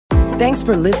Thanks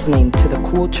for listening to the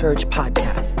Cool Church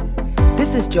podcast.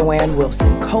 This is Joanne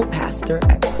Wilson, co-pastor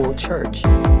at Cool Church.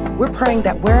 We're praying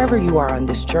that wherever you are on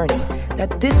this journey,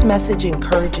 that this message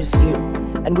encourages you.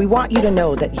 And we want you to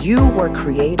know that you were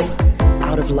created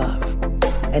out of love.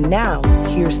 And now,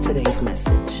 here's today's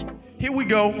message. Here we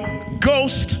go.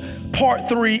 Ghost Part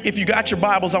 3. If you got your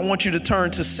Bibles, I want you to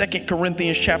turn to 2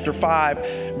 Corinthians chapter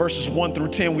 5, verses 1 through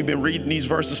 10. We've been reading these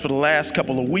verses for the last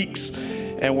couple of weeks,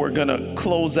 and we're going to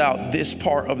close out this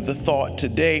part of the thought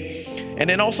today. And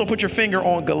then also put your finger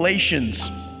on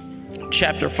Galatians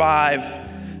chapter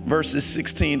 5, verses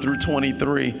 16 through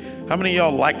 23. How many of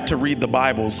y'all like to read the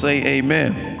Bible? Say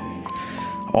amen.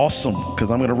 Awesome, because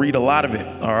I'm going to read a lot of it.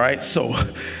 All right, so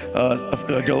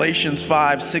Galatians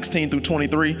 5, 16 through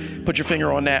 23. Put your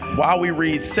finger on that while we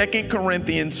read 2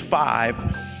 Corinthians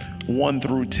 5, 1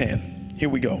 through 10. Here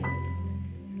we go.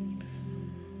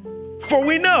 For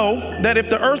we know that if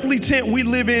the earthly tent we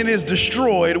live in is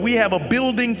destroyed, we have a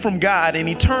building from God, an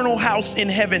eternal house in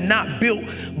heaven, not built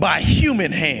by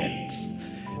human hands.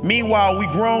 Meanwhile, we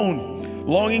groan,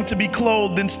 longing to be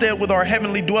clothed instead with our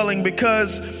heavenly dwelling,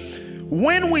 because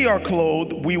when we are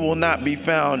clothed, we will not be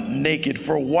found naked.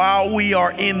 For while we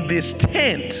are in this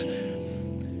tent,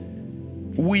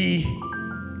 we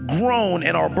groan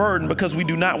and are burdened, because we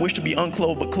do not wish to be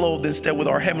unclothed, but clothed instead with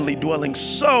our heavenly dwelling,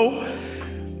 so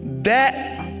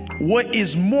that what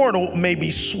is mortal may be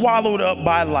swallowed up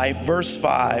by life. Verse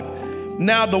 5.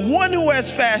 Now the one who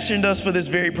has fashioned us for this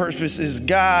very purpose is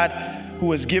God,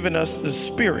 who has given us the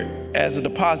Spirit as a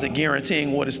deposit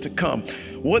guaranteeing what is to come.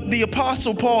 What the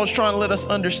Apostle Paul is trying to let us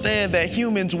understand, that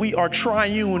humans, we are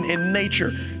triune in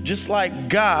nature. Just like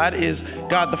God is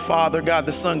God the Father, God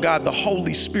the Son, God the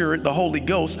Holy Spirit, the Holy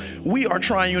Ghost, we are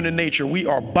triune in nature. We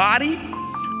are body,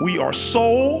 we are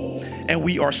soul, and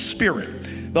we are spirit.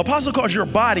 The Apostle calls your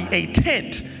body a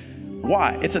tent.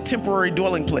 Why? It's a temporary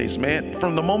dwelling place, man.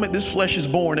 From the moment this flesh is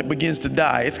born, it begins to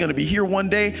die. It's going to be here one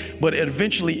day, but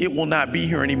eventually it will not be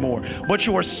here anymore. But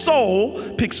your soul,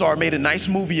 Pixar made a nice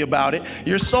movie about it.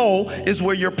 Your soul is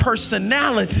where your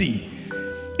personality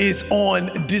is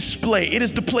on display. It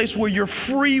is the place where your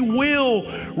free will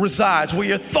resides, where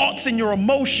your thoughts and your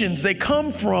emotions, they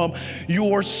come from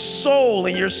your soul.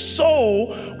 And your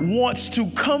soul wants to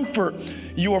comfort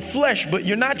your flesh, but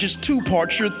you're not just two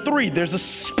parts, you're three. There's a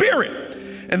spirit.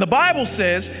 And the Bible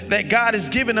says that God has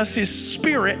given us his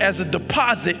Spirit as a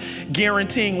deposit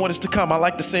guaranteeing what is to come. I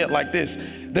like to say it like this.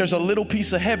 There's a little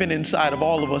piece of heaven inside of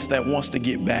all of us that wants to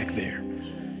get back there.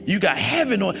 You got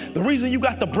heaven on. The reason you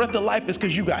got the breath of life is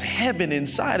because you got heaven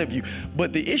inside of you.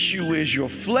 But the issue is your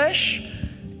flesh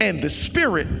and the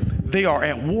spirit, they are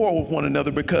at war with one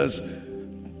another, because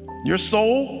your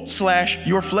soul /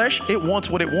 your flesh, it wants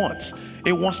what it wants.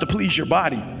 It wants to please your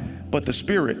body, but the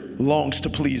spirit longs to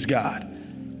please God.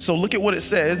 So look at what it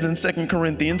says in 2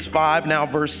 Corinthians 5, now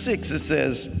verse 6. It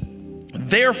says,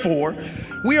 therefore,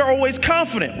 we are always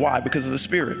confident. Why? Because of the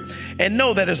Spirit. And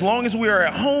know that as long as we are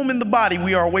at home in the body,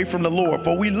 we are away from the Lord.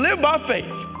 For we live by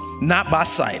faith, not by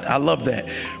sight. I love that.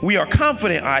 We are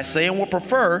confident, I say, and will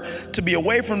prefer to be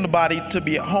away from the body, to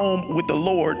be at home with the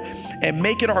Lord, and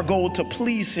make it our goal to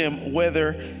please him,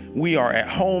 whether we are at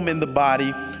home in the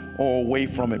body or away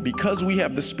from it. Because we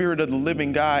have the Spirit of the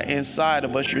living God inside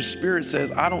of us, your spirit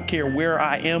says, I don't care where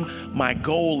I am, my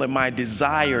goal and my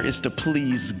desire is to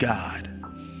please God.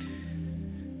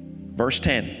 Verse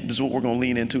 10, this is what we're going to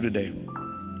lean into today.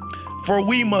 For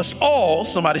we must all,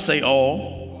 somebody say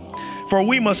all, for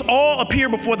we must all appear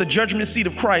before the judgment seat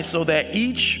of Christ, so that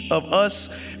each of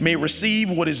us may receive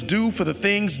what is due for the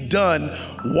things done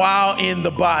while in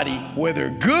the body, whether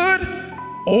good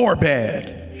or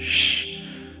bad.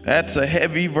 That's a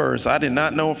heavy verse. I did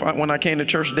not know when I came to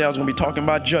church today I was going to be talking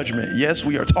about judgment. Yes,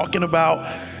 we are talking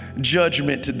about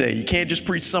judgment today. You can't just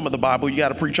preach some of the Bible. You got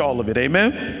to preach all of it.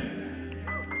 Amen.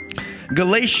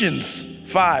 Galatians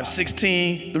 5,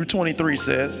 16 through 23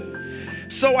 says,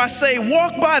 so I say,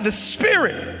 walk by the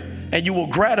Spirit, and you will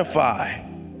not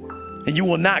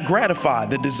gratify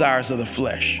the desires of the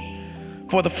flesh.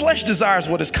 For the flesh desires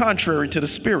what is contrary to the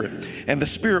Spirit, and the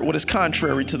Spirit what is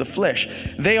contrary to the flesh.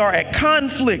 They are at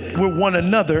conflict with one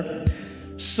another,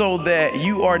 so that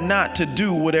you are not to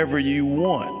do whatever you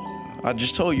want. I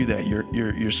just told you that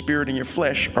your spirit and your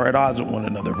flesh are at odds with one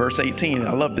another. Verse 18,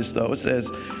 I love this though. It says,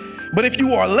 but if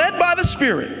you are led by the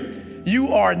Spirit, you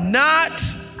are not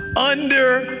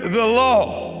under the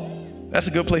law. That's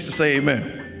a good place to say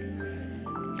amen.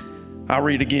 I'll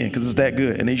read it again because it's that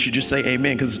good. And then you should just say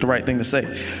amen because it's the right thing to say.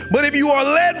 But if you are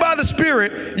led by the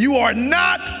Spirit, you are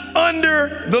not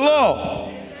under the law.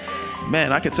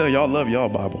 Man, I could tell y'all love y'all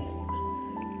Bible.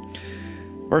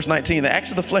 Verse 19, the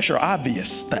acts of the flesh are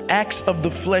obvious. The acts of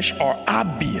the flesh are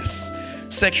obvious.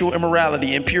 Sexual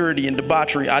immorality, impurity and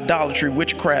debauchery, idolatry,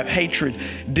 witchcraft, hatred,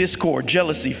 discord,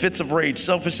 jealousy, fits of rage,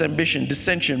 selfish ambition,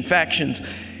 dissension, factions,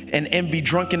 and envy,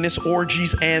 drunkenness,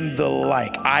 orgies, and the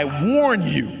like. I warn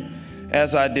you,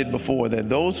 as I did before, that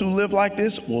those who live like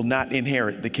this will not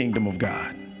inherit the kingdom of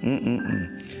God.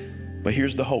 But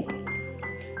here's the hope.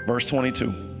 Verse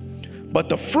 22. But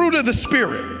the fruit of the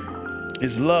Spirit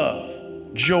is love,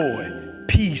 joy,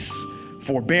 peace,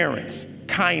 forbearance,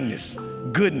 kindness,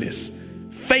 goodness,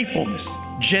 faithfulness,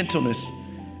 gentleness,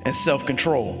 and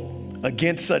self-control.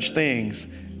 Against such things,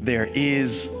 there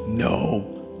is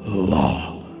no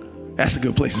law. That's a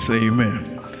good place to say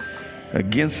amen.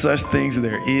 Against such things,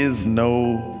 there is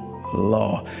no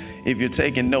law. If you're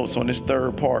taking notes on this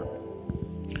third part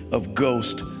of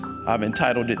Ghost, I've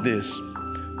entitled it this: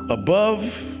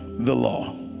 Above the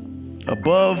Law.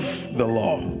 Above the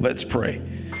law. Let's pray.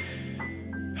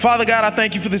 Father God, I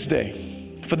thank you for this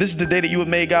day. For this is the day that you have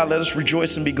made, God. Let us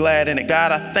rejoice and be glad in it.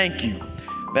 God, I thank you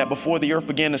that before the earth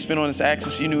began to spin on its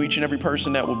axis, you knew each and every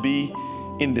person that would be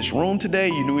in this room today.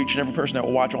 You knew each and every person that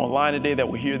will watch online today, that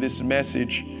will hear this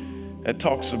message that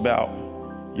talks about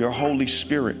your Holy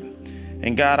Spirit.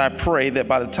 And God, I pray that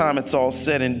by the time it's all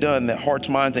said and done, that hearts,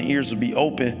 minds, and ears will be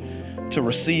open to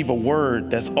receive a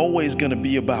word that's always going to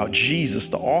be about Jesus,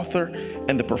 the author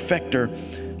and the perfecter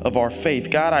of our faith.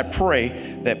 God, I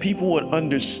pray that people would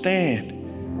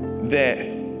understand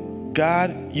that,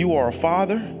 God, you are a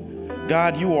Father,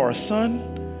 God, you are a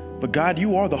Son, but God,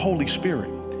 you are the Holy Spirit.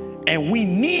 And we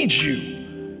need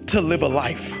you to live a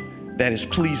life that is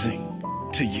pleasing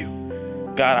to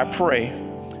you. God, I pray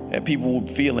that people will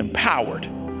feel empowered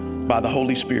by the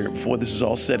Holy Spirit before this is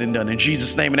all said and done. In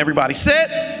Jesus' name, and everybody said,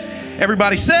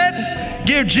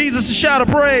 give Jesus a shout of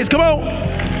praise. Come on.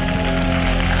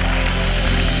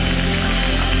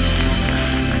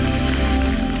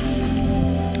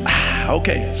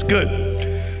 Okay, it's good.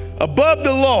 Above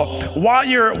the law. While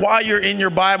you're in your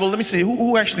Bible, let me see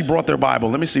who actually brought their Bible.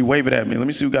 Let me see. Wave it at me. Let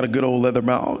me see who got a good old leather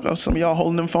mount. Oh, some of y'all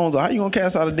holding them phones. How you gonna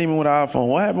cast out a demon with an iPhone?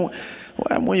 What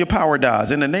happened when your power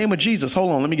dies? In the name of Jesus,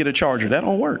 hold on. Let me get a charger. That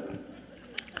don't work.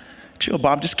 Chill,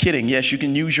 Bob. Just kidding. Yes, you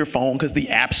can use your phone because the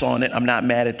app's on it. I'm not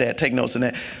mad at that. Take notes on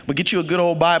that. But get you a good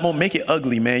old Bible. Make it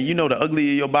ugly, man. You know, the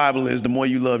uglier your Bible is, the more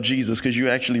you love Jesus because you're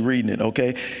actually reading it,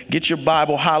 okay? Get your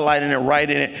Bible, highlighting it,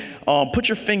 writing it. Put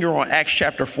your finger on Acts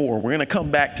chapter 4. We're going to come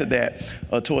back to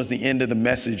that towards the end of the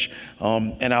message,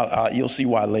 and you'll see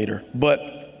why later.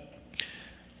 But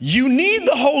you need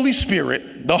the Holy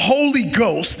Spirit, the Holy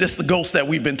Ghost. That's the ghost that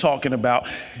we've been talking about.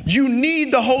 You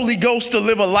need the Holy Ghost to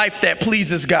live a life that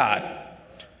pleases God.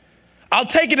 I'll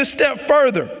take it a step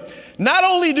further. Not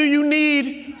only do you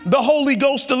need the Holy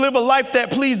Ghost to live a life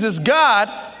that pleases God,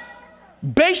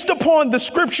 based upon the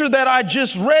scripture that I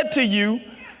just read to you,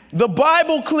 the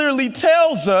Bible clearly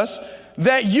tells us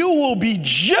that you will be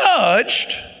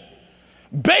judged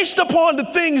based upon the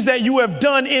things that you have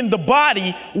done in the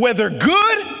body, whether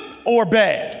good or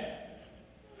bad.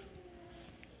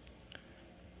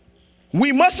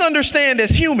 We must understand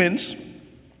as humans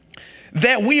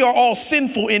that we are all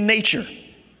sinful in nature.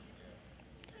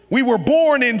 We were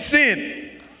born in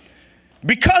sin.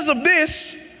 Because of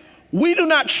this, we do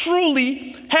not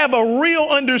truly have a real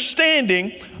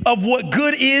understanding of what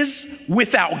good is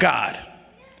without God.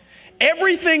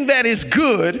 Everything that is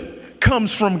good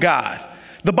comes from God.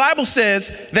 The Bible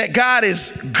says that God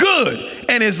is good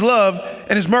and his love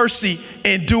and his mercy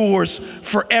endures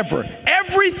forever.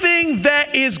 Everything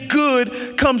that is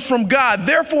good comes from God.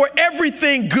 Therefore,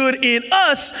 everything good in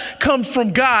us comes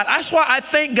from God. That's why I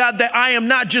thank God that I am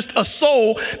not just a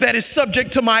soul that is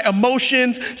subject to my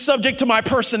emotions, subject to my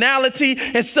personality,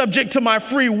 and subject to my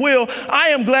free will. I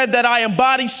am glad that I am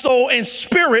body, soul, and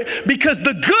spirit, because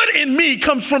the good in me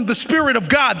comes from the Spirit of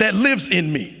God that lives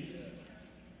in me.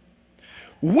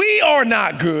 We are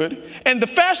not good, and the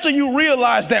faster you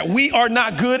realize that we are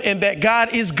not good and that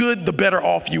God is good, the better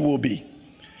off you will be.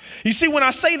 You see, when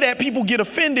I say that, people get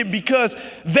offended because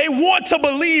they want to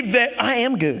believe that I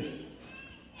am good.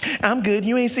 I'm good.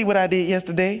 You ain't see what I did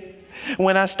yesterday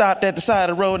when I stopped at the side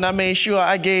of the road and I made sure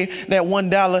I gave that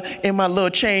 $1 in my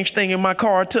little change thing in my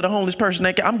car to the homeless person.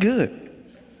 I'm good.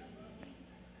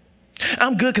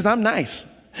 I'm good because I'm nice.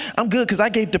 I'm good because I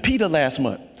gave to Peter last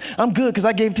month. I'm good because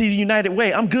I gave to the United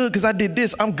Way. I'm good because I did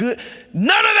this. I'm good.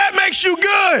 None of that makes you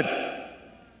good.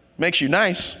 Makes you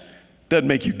nice. Doesn't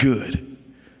make you good.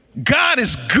 God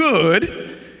is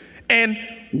good. And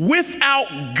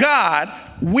without God,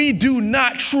 we do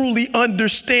not truly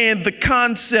understand the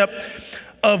concept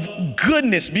of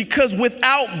goodness, because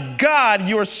without God,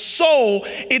 your soul,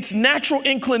 its natural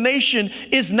inclination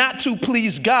is not to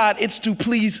please God, it's to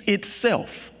please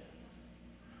itself.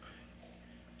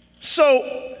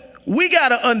 So we got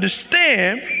to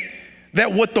understand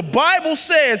that what the Bible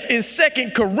says in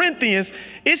 2 Corinthians,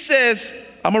 it says,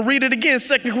 I'm going to read it again,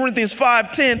 2 Corinthians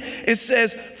 5:10, it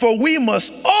says, for we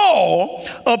must all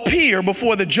appear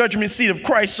before the judgment seat of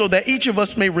Christ so that each of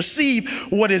us may receive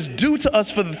what is due to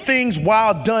us for the things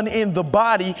while done in the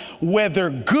body, whether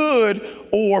good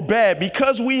or bad.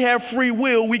 Because we have free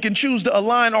will, we can choose to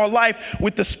align our life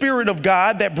with the Spirit of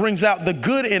God that brings out the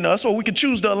good in us, or we can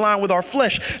choose to align with our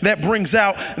flesh that brings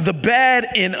out the bad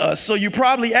in us. So you're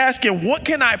probably asking, what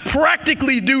can I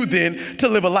practically do then to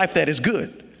live a life that is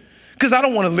good? Because I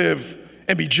don't want to live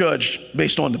and be judged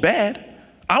based on the bad.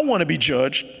 I want to be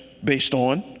judged based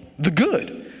on the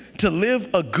good. To live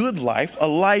a good life, a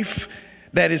life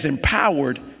that is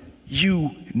empowered,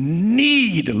 you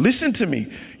need, listen to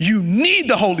me, you need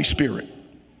the Holy Spirit.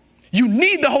 You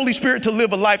need the Holy Spirit to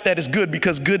live a life that is good,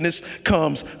 because goodness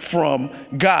comes from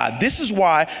God. This is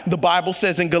why the Bible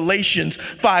says in Galatians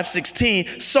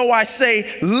 5:16, so I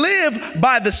say, live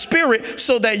by the Spirit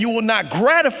so that you will not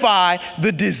gratify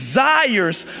the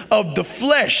desires of the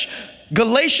flesh.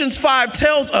 Galatians 5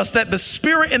 tells us that the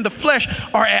spirit and the flesh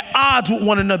are at odds with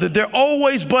one another. They're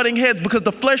always butting heads because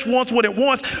the flesh wants what it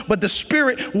wants, but the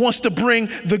spirit wants to bring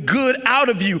the good out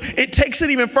of you. It takes it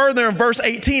even further in verse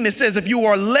 18. It says, if you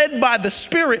are led by the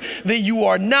Spirit, then you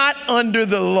are not under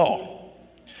the law.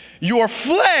 Your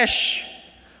flesh,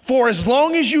 for as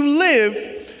long as you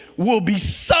live, will be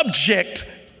subject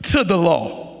to the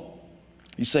law.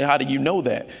 You say, how do you know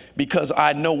that? Because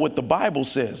I know what the Bible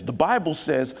says. The Bible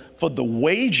says, for the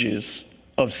wages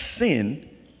of sin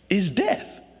is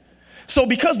death. So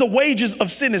because the wages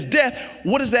of sin is death,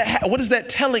 what is that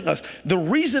telling us? The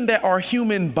reason that our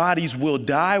human bodies will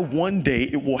die one day,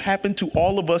 it will happen to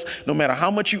all of us, no matter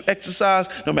how much you exercise,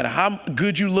 no matter how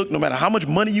good you look, no matter how much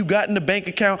money you got in the bank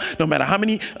account, no matter how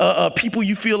many people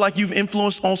you feel like you've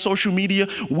influenced on social media,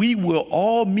 we will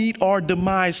all meet our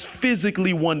demise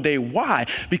physically one day. Why?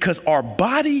 Because our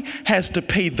body has to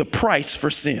pay the price for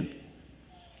sin.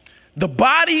 The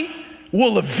body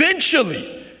will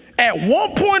eventually, at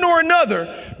one point or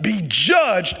another, be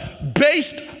judged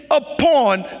based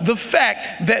upon the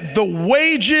fact that the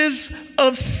wages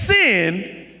of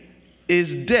sin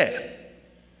is death.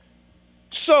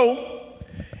 So,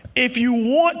 if you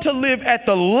want to live at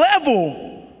the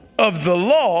level of the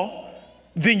law,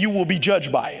 then you will be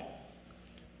judged by it.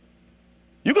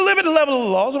 You can live at the level of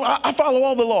the laws. I follow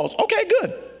all the laws. Okay,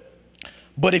 good.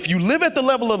 But if you live at the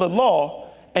level of the law,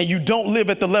 and you don't live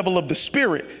at the level of the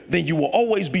Spirit, then you will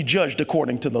always be judged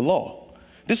according to the law.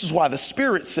 This is why the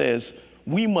Spirit says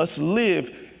we must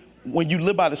live. When you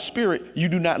live by the Spirit, you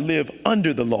do not live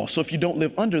under the law. So if you don't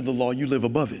live under the law, you live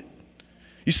above it.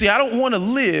 You see, I don't want to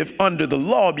live under the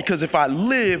law, because if I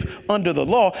live under the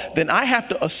law, then I have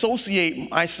to associate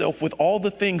myself with all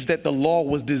the things that the law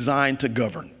was designed to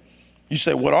govern. You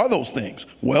say, what are those things?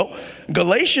 Well,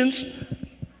 Galatians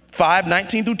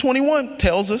 5:19 through 21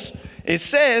 tells us, it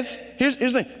says, here's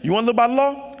the thing. You want to live by the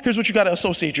law? Here's what you got to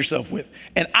associate yourself with.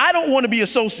 And I don't want to be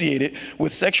associated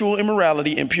with sexual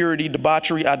immorality, impurity,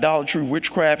 debauchery, idolatry,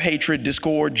 witchcraft, hatred,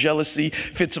 discord, jealousy,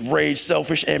 fits of rage,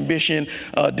 selfish ambition,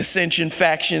 dissension,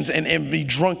 factions, and envy,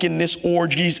 drunkenness,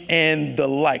 orgies, and the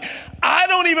like. I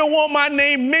don't even want my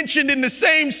name mentioned in the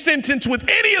same sentence with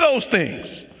any of those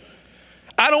things.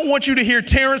 I don't want you to hear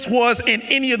Terrence was in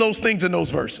any of those things in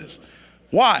those verses.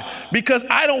 Why? Because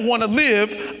I don't want to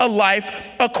live a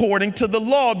life according to the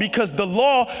law, because the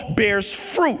law bears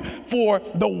fruit. For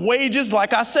the wages,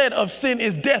 like I said, of sin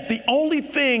is death. The only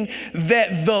thing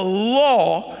that the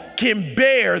law can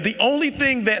bear, the only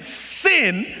thing that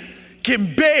sin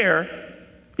can bear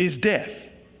is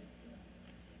death.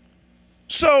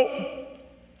 So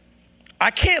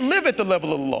I can't live at the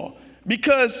level of the law,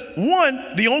 because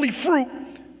one, the only fruit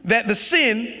that the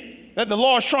sin that the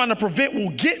law is trying to prevent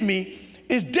will get me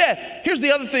is death. Here's the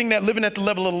other thing that living at the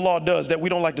level of the law does that we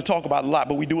don't like to talk about a lot,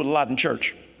 but we do it a lot in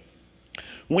church.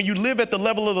 When you live at the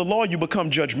level of the law, you become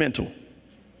judgmental.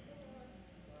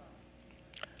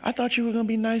 I thought you were going to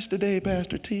be nice today,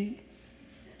 Pastor T.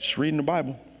 Just reading the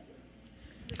Bible.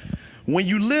 When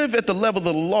you live at the level of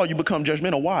the law, you become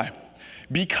judgmental. Why?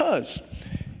 Because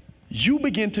you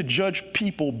begin to judge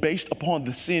people based upon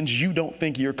the sins you don't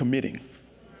think you're committing.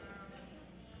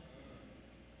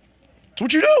 That's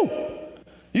what you do.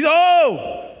 You say,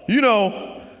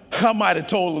 I might have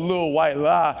told a little white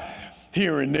lie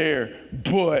here and there,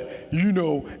 but,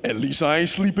 at least I ain't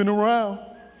sleeping around.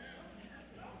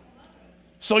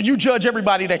 So you judge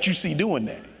everybody that you see doing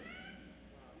that.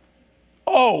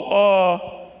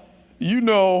 I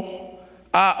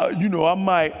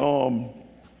might,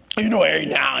 every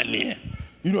now and then,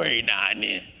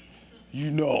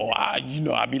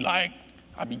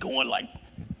 I be going like,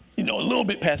 a little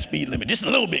bit past speed limit, just a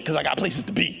little bit, because I got places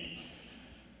to be.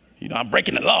 I'm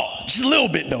breaking the law, just a little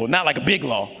bit though, not like a big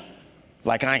law.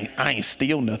 Like I ain't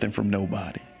steal nothing from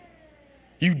nobody.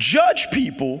 You judge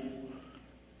people,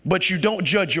 but you don't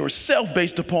judge yourself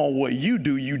based upon what you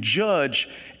do. You judge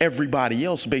everybody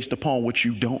else based upon what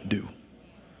you don't do.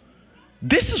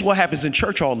 This is what happens in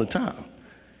church all the time.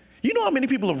 You know how many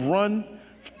people have run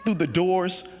through the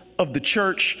doors of the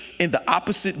church in the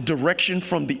opposite direction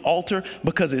from the altar?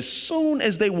 Because as soon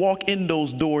as they walk in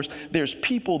those doors, there's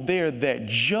people there that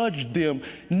judge them,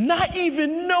 not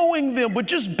even knowing them, but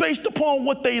just based upon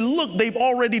what they look, they've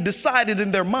already decided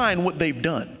in their mind what they've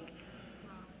done.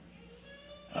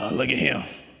 Look at him.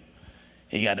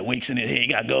 He got the wicks in his head. He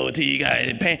got gold teeth. He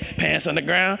got pants on the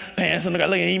ground. Look at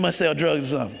him. He must sell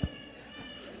drugs or something.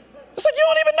 It's like, you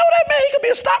don't even know that man. He could be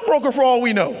a stockbroker for all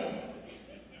we know.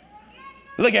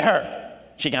 Look at her.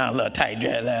 She got a little tight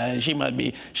dress. She must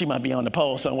be on the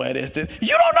pole somewhere. You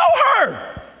don't know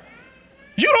her.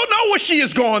 You don't know what she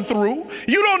is going through.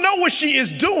 You don't know what she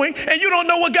is doing, and you don't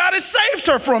know what God has saved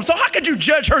her from. So how could you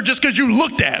judge her just because you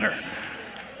looked at her?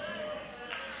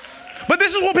 But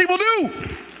this is what people do,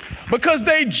 because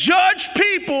they judge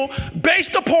people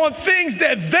based upon things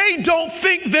that they don't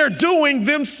think they're doing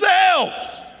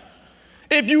themselves.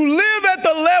 If you live at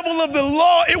the level of the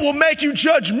law, it will make you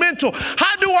judgmental.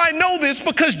 How do I know this?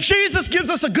 Because Jesus gives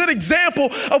us a good example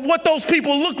of what those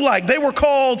people look like. They were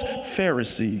called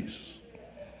Pharisees.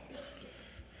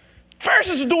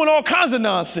 Pharisees were doing all kinds of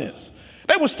nonsense.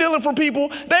 They were stealing from people.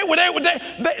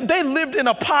 They lived in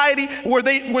a piety where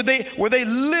they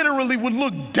literally would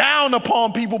look down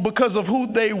upon people because of who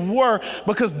they were,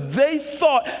 because they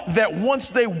thought that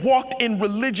once they walked in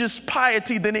religious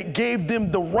piety, then it gave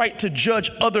them the right to judge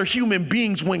other human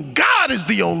beings when God is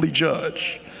the only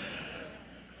judge.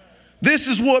 This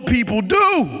is what people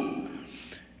do.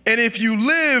 And if you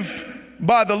live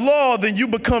by the law, then you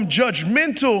become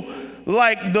judgmental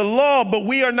like the law, but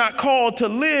we are not called to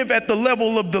live at the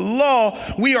level of the law.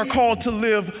 We are called to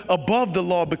live above the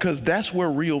law, because that's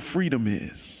where real freedom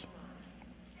is.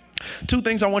 Two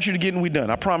things I want you to get and we're done.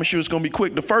 I promise you it's going to be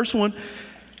quick. The first one,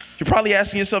 you're probably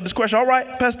asking yourself this question. All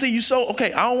right, Pastor T,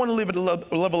 okay, I don't want to live at the level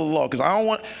of the law because I don't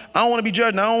want to be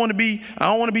judged. And I don't want to be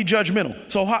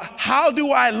judgmental. So how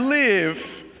do I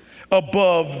live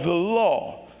above the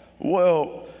law?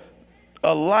 Well,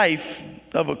 a life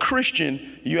of a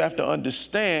Christian, you have to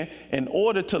understand, in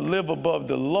order to live above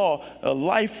the law, a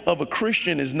life of a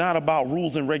Christian is not about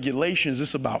rules and regulations.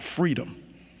 It's about freedom.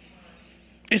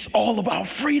 It's all about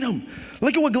freedom.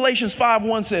 Look at what Galatians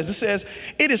 5:1 says. It says,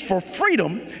 it is for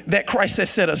freedom that Christ has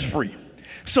set us free.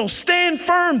 So stand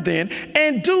firm then,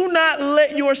 and do not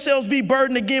let yourselves be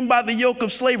burdened again by the yoke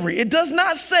of slavery. It does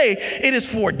not say it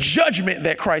is for judgment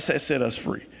that Christ has set us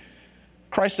free.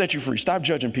 Christ set you free. Stop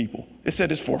judging people. It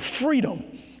said it's for freedom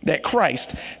that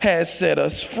Christ has set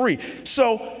us free.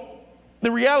 So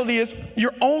the reality is,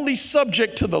 you're only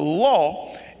subject to the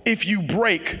law if you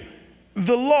break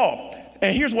the law.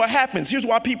 And here's what happens. Here's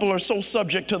why people are so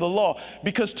subject to the law.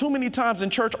 Because too many times in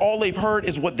church, all they've heard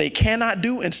is what they cannot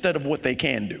do instead of what they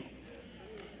can do.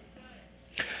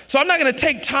 So I'm not going to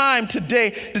take time today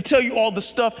to tell you all the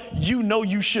stuff you know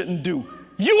you shouldn't do.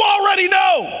 You already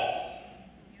know.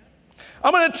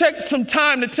 I'm going to take some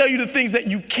time to tell you the things that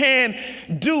you can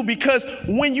do, because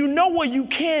when you know what you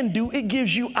can do, it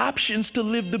gives you options to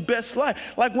live the best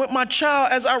life. Like with my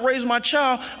child, as I raised my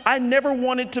child, I never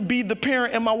wanted to be the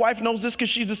parent, and my wife knows this because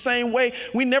she's the same way.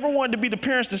 We never wanted to be the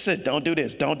parents that said, don't do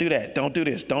this, don't do that, don't do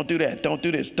this, don't do that, don't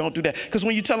do this, don't do that. Because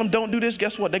when you tell them don't do this,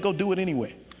 guess what? They go do it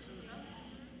anyway.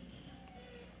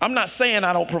 I'm not saying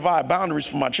I don't provide boundaries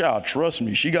for my child. Trust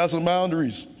me, she got some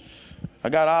boundaries. I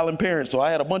got island parents, so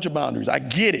I had a bunch of boundaries. I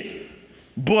get it.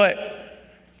 But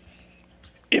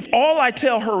if all I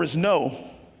tell her is no,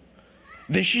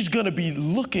 then she's going to be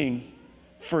looking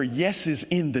for yeses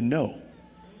in the no.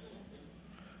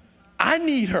 I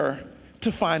need her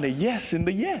to find a yes in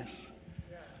the yes.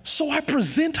 So I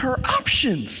present her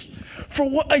options for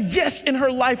what a yes in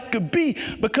her life could be,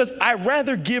 because I'd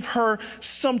rather give her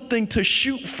something to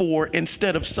shoot for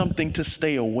instead of something to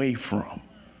stay away from.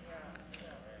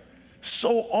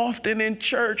 So often in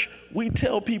church, we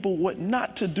tell people what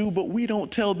not to do, but we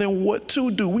don't tell them what to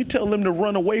do. We tell them to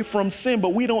run away from sin,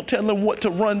 but we don't tell them what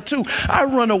to run to. I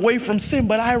run away from sin,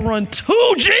 but I run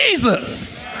to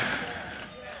Jesus.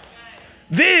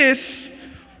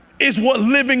 This is what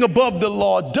living above the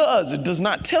law does. It does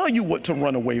not tell you what to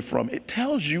run away from. It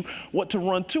tells you what to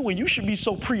run to. And you should be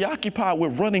so preoccupied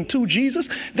with running to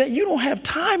Jesus that you don't have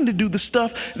time to do the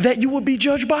stuff that you would be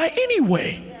judged by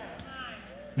anyway.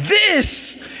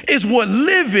 This is what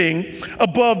living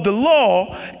above the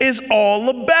law is all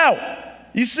about.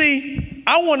 You see,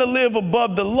 I want to live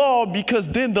above the law because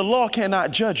then the law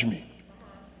cannot judge me.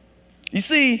 You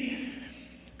see,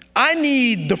 I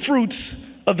need the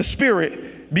fruits of the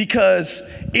Spirit because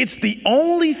it's the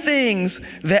only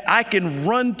things that I can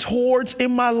run towards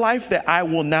in my life that I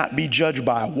will not be judged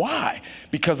by. Why?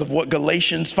 Because of what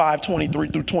Galatians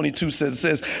 5:23-22 says. It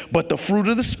says, but the fruit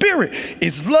of the Spirit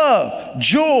is love,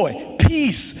 joy,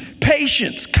 peace,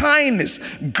 patience,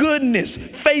 kindness, goodness,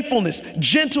 faithfulness,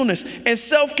 gentleness, and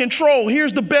self-control.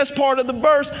 Here's the best part of the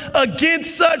verse.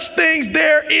 Against such things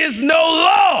there is no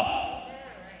law.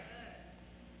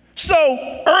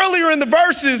 So earlier in the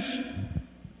verses,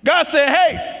 God said,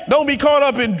 hey, don't be caught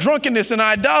up in drunkenness and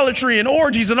idolatry and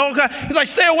orgies and all kinds. He's like,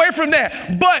 stay away from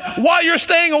that. But while you're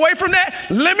staying away from that,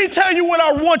 let me tell you what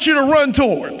I want you to run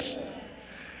towards.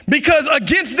 Because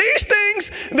against these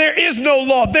things, there is no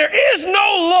law. There is no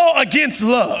law against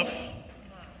love.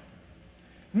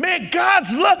 Man,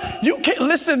 God's love, you can't,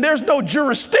 listen, there's no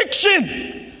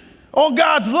jurisdiction on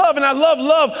God's love. And I love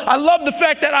love. I love the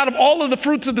fact that out of all of the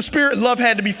fruits of the Spirit, love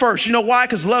had to be first. You know why?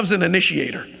 Because love's an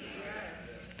initiator.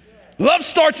 Love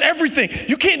starts everything.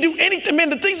 You can't do anything.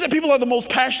 Man, the things that people are the most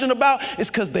passionate about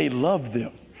is because they love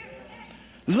them.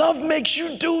 Love makes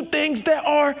you do things that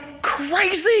are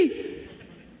crazy.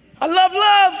 I love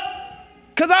love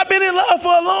because I've been in love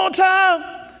for a long time.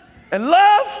 And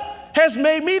love has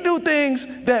made me do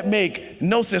things that make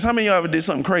no sense. How many of y'all ever did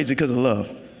something crazy because of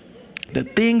love? The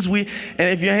things and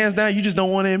if your hands down, you just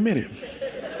don't want to admit it.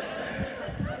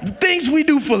 The things we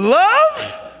do for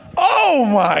love? Oh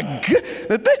my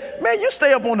God. Man, you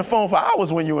stay up on the phone for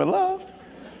hours when you're in love.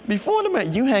 Before the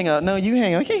minute, you hang up. No, you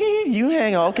hang up. You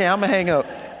hang up. Okay, I'm going to hang up.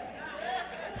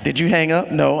 Did you hang up?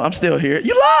 No, I'm still here.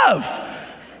 You love.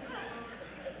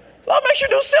 Love makes you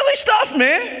do silly stuff,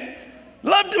 man.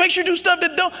 Love makes you do stuff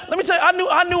that don't. Let me tell you,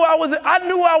 I knew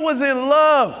I was in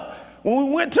love when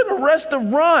we went to the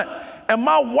restaurant and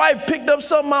my wife picked up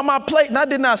something on my plate and I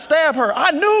did not stab her.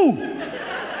 I knew.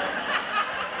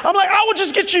 I'm like, I would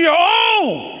just get you your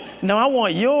own. No, I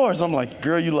want yours. I'm like,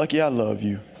 girl, you lucky I love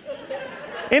you.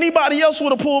 Anybody else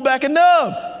would have pulled back a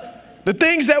nub. The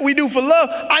things that we do for love.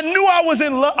 I knew I was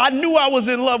in love. I knew I was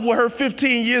in love with her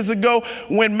 15 years ago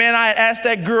when, man, I had asked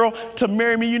that girl to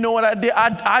marry me. You know what I did?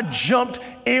 I jumped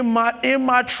in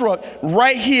my truck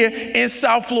right here in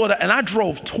South Florida, and I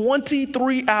drove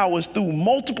 23 hours through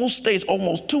multiple states,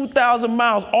 almost 2,000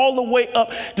 miles, all the way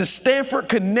up to Stamford,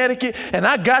 Connecticut. And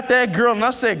I got that girl, and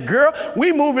I said, girl,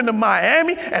 we moving to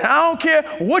Miami, and I don't care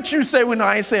what you say. Well, no,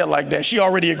 I ain't say it like that. She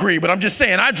already agreed, but I'm just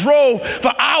saying, I drove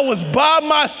for hours by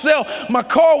myself. My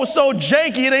car was so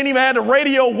janky, it ain't even had the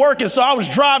radio working, so I was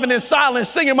driving in silence,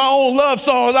 singing my own love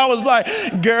songs. I was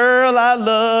like, girl, I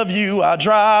love you. I'll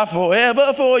drive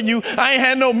forever for you. I ain't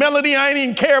had no melody. I ain't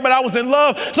even care, but I was in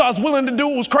love, so I was willing to do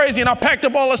what was crazy, and I packed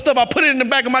up all that stuff. I put it in the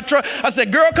back of my truck. I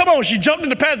said, girl, come on. She jumped in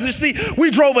the passenger seat.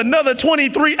 We drove another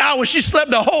 23 hours. She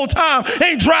slept the whole time,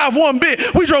 ain't drive one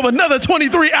bit. We drove another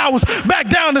 23 hours back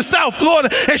down to South Florida,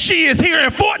 and she is here.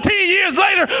 And 14 years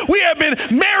later, we have been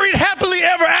married happily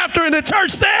ever after, and the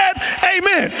church said,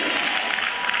 amen.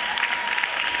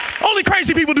 Only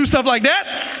crazy people do stuff like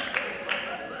that.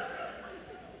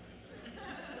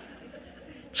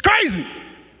 It's crazy.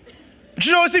 But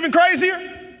you know what's even crazier?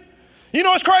 You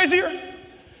know what's crazier?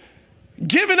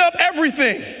 Giving up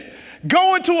everything.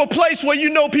 Going to a place where you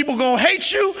know people gonna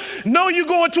hate you, know you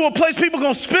going to a place people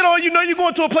gonna spit on you, know you're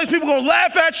going to a place people gonna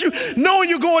laugh at you, knowing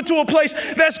you're going to a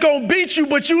place that's gonna beat you,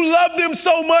 but you love them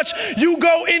so much, you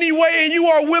go anyway, and you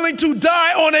are willing to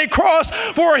die on a cross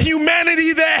for a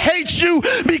humanity that hates you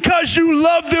because you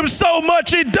love them so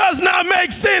much. It does not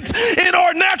make sense in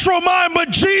our natural mind, but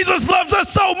Jesus loves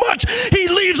us so much, he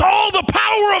leaves all the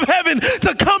power of heaven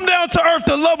to come down to earth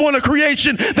to love on a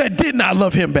creation that did not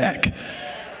love him back.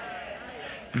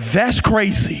 That's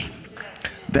crazy.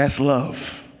 That's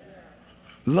love.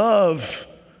 Love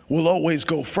will always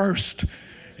go first.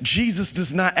 Jesus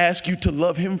does not ask you to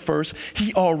love him first.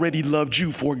 He already loved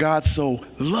you, for God so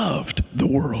loved the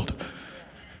world.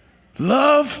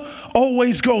 Love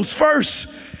always goes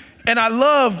first. And I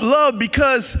love love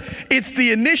because it's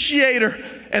the initiator,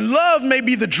 and love may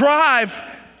be the drive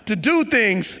to do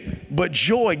things, but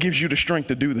joy gives you the strength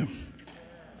to do them.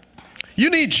 You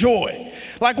need joy.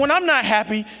 Like when I'm not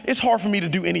happy, it's hard for me to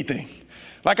do anything.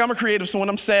 Like I'm a creative, so when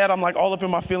I'm sad, I'm like all up in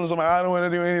my feelings. I'm like, I don't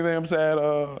want to do anything. I'm sad.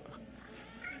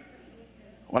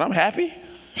 when I'm happy,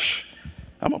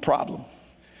 I'm a problem.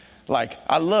 Like,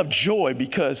 I love joy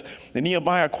because the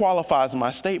Nehemiah qualifies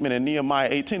my statement in Nehemiah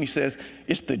 8:10. He says,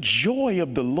 it's the joy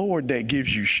of the Lord that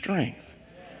gives you strength.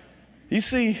 You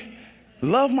see,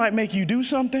 love might make you do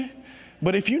something,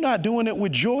 but if you're not doing it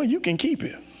with joy, you can keep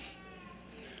it.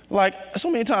 Like, so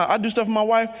many times I do stuff with my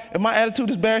wife, and my attitude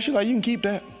is bad, she's like, you can keep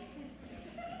that.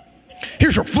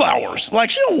 Here's your flowers. Like,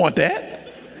 she don't want that.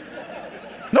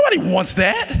 Nobody wants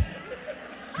that.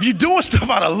 If you're doing stuff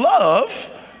out of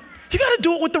love, you got to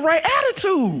do it with the right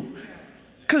attitude.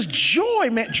 Because joy,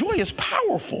 man, joy is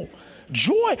powerful.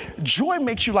 Joy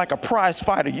makes you like a prize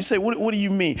fighter. You say, what do you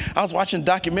mean? I was watching a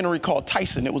documentary called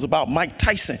Tyson. It was about Mike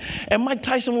Tyson. And Mike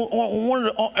Tyson,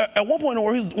 at one point, he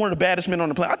was one of the baddest men on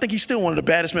the planet. I think he's still one of the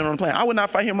baddest men on the planet. I would not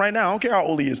fight him right now. I don't care how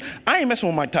old he is. I ain't messing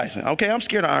with Mike Tyson, okay? I'm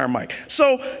scared of Iron Mike.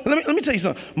 So let me tell you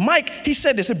something. Mike, he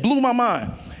said this. It blew my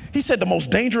mind. He said the most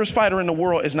dangerous fighter in the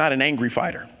world is not an angry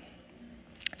fighter.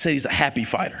 He said he's a happy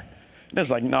fighter. And it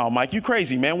was like, no, Mike, you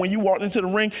crazy, man. When you walked into the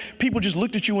ring, people just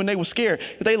looked at you and they were scared.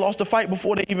 They lost the fight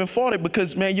before they even fought it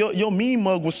because, man, your mean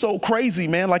mug was so crazy,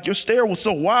 man. Like, your stare was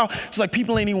so wild. It's like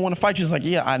people ain't even want to fight you. It's like,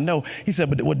 yeah, I know. He said,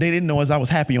 but what they didn't know is I was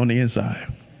happy on the inside.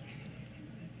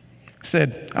 He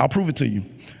said, I'll prove it to you.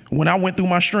 When I went through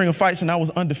my string of fights and I was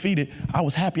undefeated, I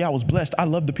was happy, I was blessed. I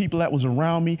loved the people that was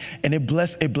around me, and it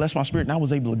blessed my spirit. And I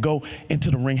was able to go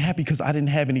into the ring happy because I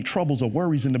didn't have any troubles or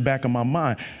worries in the back of my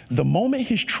mind. The moment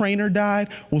his trainer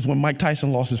died was when Mike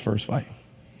Tyson lost his first fight.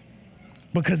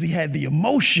 Because he had the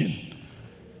emotion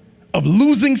of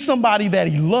losing somebody that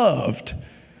he loved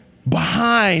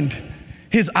behind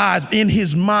his eyes, in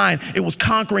his mind. It was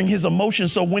conquering his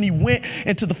emotions. So when he went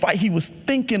into the fight, he was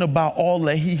thinking about all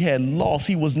that he had lost.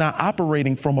 He was not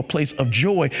operating from a place of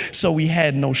joy, so he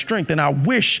had no strength. And I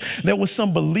wish there was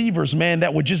some believers, man,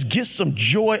 that would just get some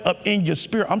joy up in your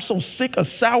spirit. I'm so sick of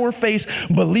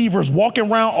sour-faced believers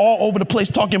walking around all over the place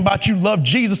talking about you love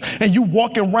Jesus, and you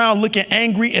walking around looking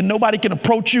angry and nobody can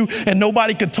approach you and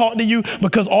nobody can talk to you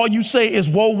because all you say is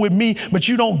woe with me, but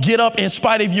you don't get up in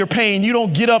spite of your pain. You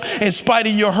don't get up in spite of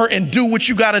your hurt and do what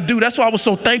you got to do. That's why I was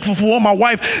so thankful for what my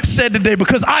wife said today,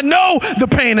 because I know the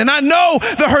pain and I know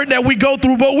the hurt that we go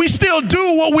through, but we still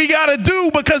do what we got to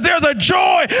do because there's a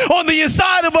joy on the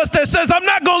inside of us that says, I'm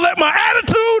not going to let my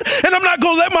attitude, and I'm not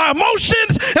going to let my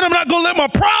emotions, and I'm not going to let my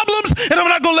problems, and I'm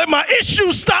not going to let my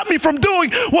issues stop me from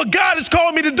doing what God has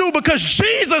called me to do, because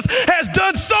Jesus has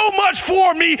done so much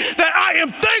for me that I am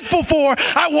thankful for.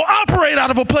 I will operate out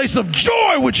of a place of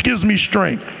joy, which gives me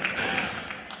strength.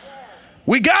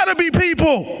 We got to be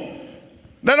people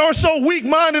that aren't so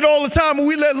weak-minded all the time and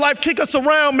we let life kick us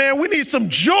around, man. We need some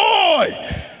joy,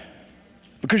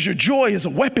 because your joy is a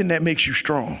weapon that makes you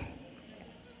strong.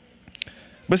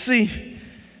 But see,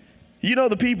 you know,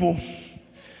 the people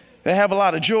that have a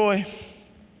lot of joy,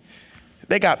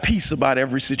 they got peace about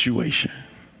every situation.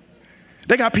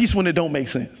 They got peace when it don't make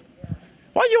sense.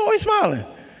 Why you always smiling?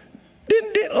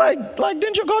 Didn't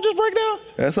your car just break down?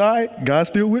 That's all right. God's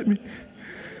still with me.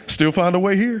 Still find a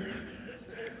way here.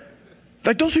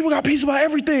 Like, those people got peace about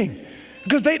everything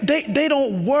because they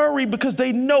don't worry, because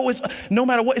they know it's no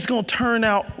matter what, it's going to turn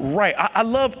out right. I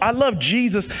love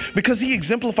Jesus because he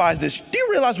exemplifies this. Do you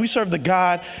realize we serve the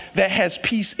God that has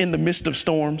peace in the midst of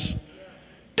storms?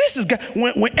 This is God.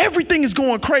 When everything is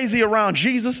going crazy around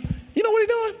Jesus, you know what he's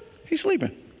doing? He's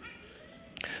sleeping.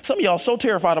 Some of y'all so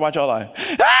terrified about your life.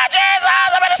 Ah, Jesus,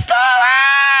 I'm in a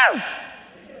storm.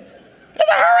 There's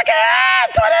a hurricane,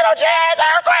 tornado, Jesus,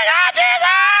 earthquake,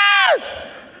 Jesus.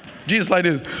 Jesus like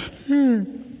this.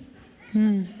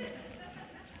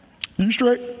 You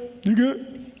straight? You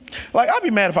good? Like, I'd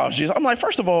be mad if I was Jesus. I'm like,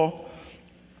 first of all,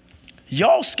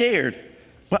 y'all scared,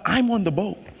 but I'm on the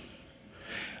boat.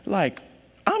 Like,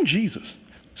 I'm Jesus.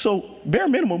 So, bare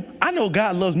minimum, I know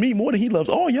God loves me more than he loves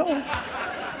all y'all.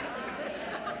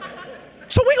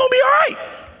 So we gonna be all right.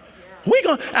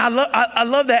 I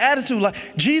love that attitude. Like,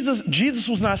 Jesus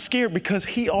was not scared because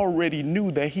he already knew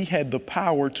that he had the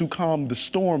power to calm the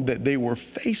storm that they were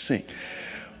facing.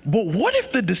 But what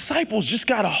if the disciples just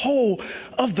got a hold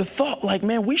of the thought, like,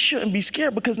 man, we shouldn't be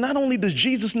scared, because not only does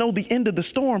Jesus know the end of the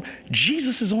storm,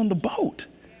 Jesus is on the boat.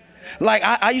 Like,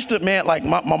 I used to, man, like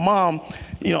my mom,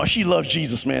 you know, she loves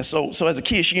Jesus, man. So as a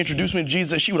kid, she introduced me to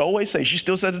Jesus. She would always say, she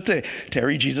still says it today,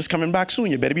 Terry, Jesus coming back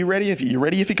soon. You better be ready. If you're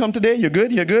ready, if he come today, you're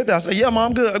good. You're good. I say, yeah,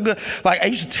 Mom, I'm good. Like, it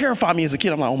used to terrify me as a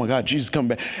kid. I'm like, oh my God, Jesus coming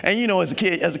back. And you know, as a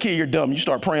kid, you're dumb. You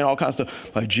start praying all kinds of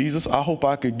stuff. Like, Jesus, I hope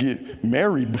I could get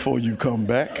married before you come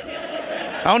back.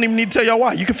 I don't even need to tell y'all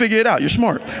why. You can figure it out. You're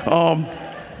smart.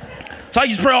 So I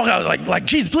used to pray all kinds of like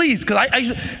Jesus, please, because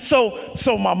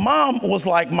so my mom was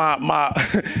like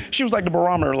she was like the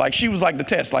barometer, like she was like the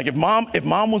test. Like if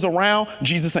mom was around,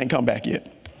 Jesus ain't come back yet.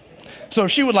 So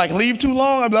if she would like leave too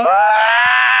long, I'd be like,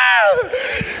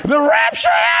 the rapture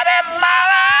happened, mama.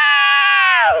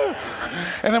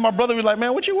 And then my brother would be like,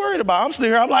 man, what you worried about? I'm still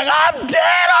here. I'm like, I'm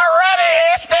dead already.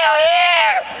 He's still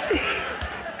here.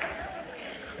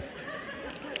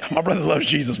 My brother loves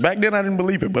Jesus. Back then I didn't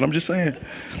believe it, but I'm just saying.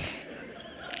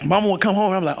 Mama would come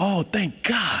home and I'm like, oh, thank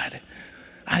God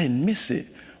I didn't miss it.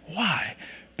 Why?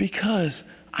 Because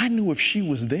I knew if she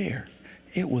was there,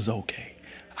 it was okay.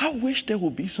 I wish there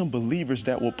would be some believers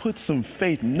that will put some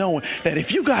faith knowing that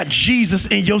if you got Jesus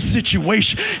in your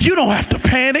situation, you don't have to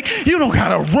panic. You don't got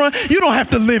to run. You don't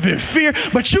have to live in fear,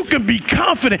 but you can be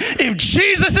confident. If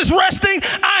Jesus is resting,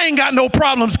 I ain't got no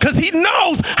problems because he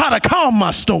knows how to calm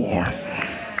my storm.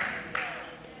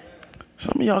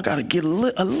 Some of y'all got to get a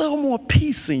little more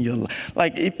peace in your life.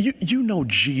 Like if you know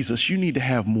Jesus, you need to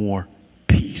have more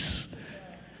peace.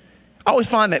 I always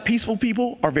find that peaceful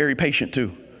people are very patient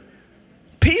too.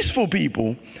 Peaceful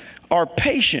people are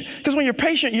patient because when you're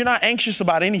patient, you're not anxious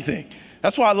about anything.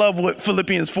 That's why I love what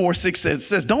Philippians 4:6 says. It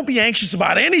says, don't be anxious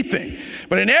about anything,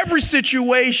 but in every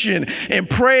situation, in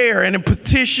prayer and in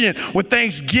petition with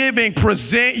thanksgiving,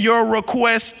 present your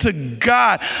requests to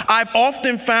God. I've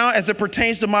often found as it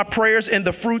pertains to my prayers and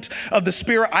the fruits of the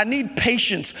Spirit, I need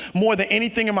patience more than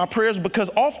anything in my prayers because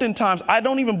oftentimes I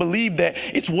don't even believe that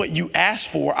it's what you ask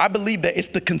for. I believe that it's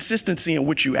the consistency in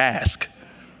which you ask.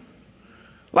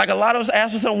 Like a lot of us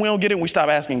ask for something, we don't get it, and we stop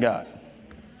asking God.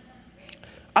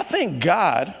 I think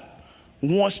God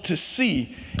wants to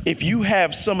see if you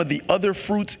have some of the other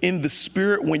fruits in the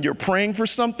Spirit when you're praying for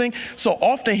something. So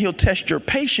often he'll test your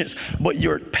patience, but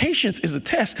your patience is a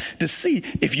test to see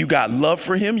if you got love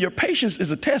for him. Your patience is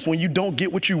a test when you don't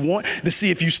get what you want to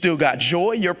see if you still got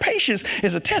joy. Your patience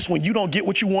is a test when you don't get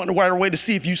what you want right away to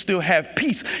see if you still have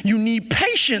peace. You need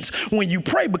patience when you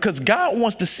pray because God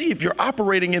wants to see if you're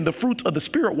operating in the fruits of the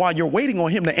Spirit while you're waiting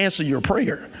on him to answer your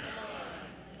prayer.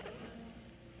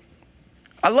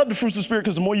 I love the fruits of the Spirit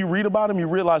because the more you read about them, you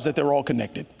realize that they're all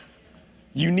connected.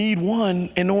 You need one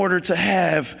in order to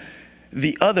have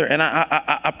the other. And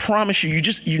I promise you,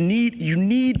 you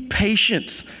need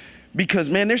patience because,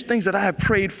 man, there's things that I have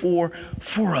prayed for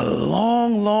a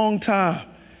long, long time.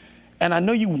 And I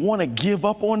know you want to give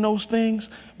up on those things,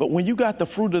 but when you got the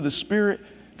fruit of the Spirit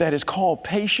that is called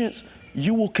patience,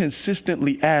 you will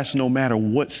consistently ask no matter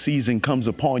what season comes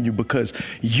upon you because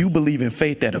you believe in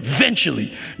faith that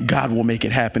eventually God will make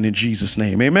it happen in Jesus'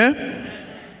 name. Amen?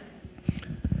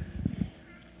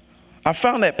 I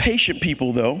found that patient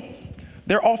people, though,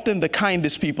 they're often the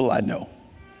kindest people I know.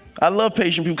 I love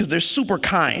patient people because they're super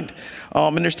kind.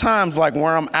 And there's times like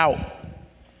where I'm out,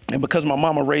 and because my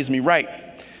mama raised me right,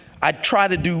 I try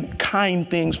to do kind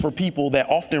things for people that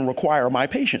often require my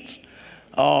patience.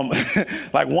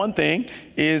 Like one thing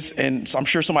is, and I'm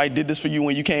sure somebody did this for you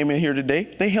when you came in here today,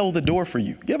 they held the door for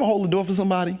you. You ever hold the door for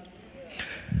somebody?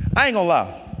 I ain't gonna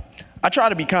lie, I try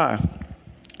to be kind,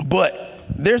 but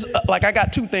there's like, I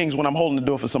got two things when I'm holding the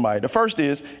door for somebody. The first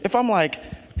is if I'm like,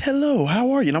 hello,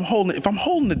 how are you? And if I'm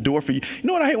holding the door for you, you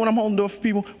know what I hate when I'm holding the door for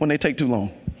people? When they take too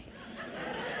long.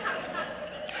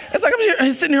 It's like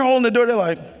I'm sitting here holding the door, they're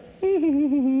like,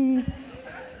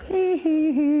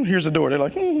 here's the door. They're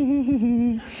like,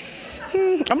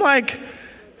 I'm like,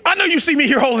 I know you see me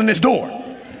here holding this door.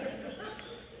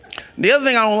 The other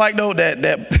thing I don't like though,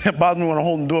 that bothers me when I'm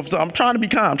holding the door. So I'm trying to be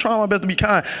kind. I'm trying my best to be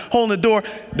kind. Holding the door.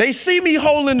 They see me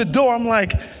holding the door. I'm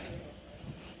like,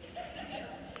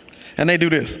 and they do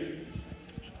this.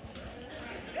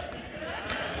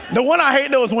 The one I hate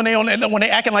though is when they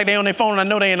acting like they on their phone and I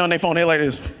know they ain't on their phone. They like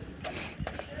this.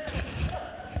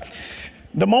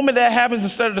 The moment that happens,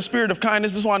 instead of the spirit of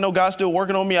kindness, this is why I know God's still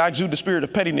working on me, I exude the spirit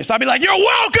of pettiness. I'll be like, you're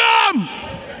welcome!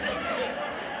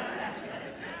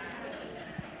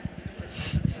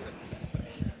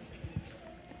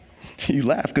 You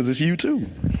laugh because it's you too.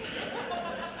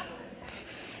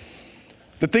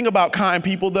 The thing about kind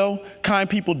people though, kind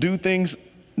people do things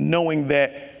knowing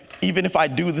that even if I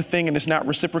do the thing and it's not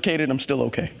reciprocated, I'm still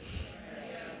okay.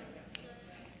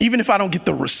 Even if I don't get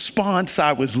the response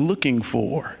I was looking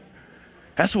for.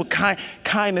 That's what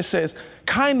kindness says.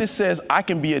 Kindness says I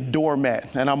can be a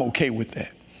doormat and I'm okay with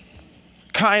that.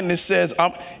 Kindness says,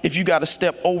 if you got to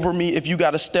step over me, if you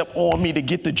got to step on me to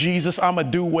get to Jesus, I'm going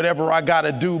to do whatever I got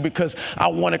to do because I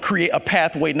want to create a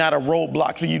pathway, not a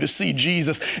roadblock for you to see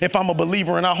Jesus. If I'm a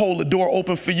believer and I hold the door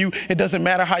open for you, it doesn't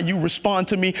matter how you respond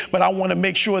to me, but I want to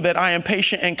make sure that I am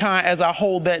patient and kind as I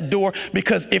hold that door,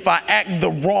 because if I act the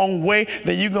wrong way,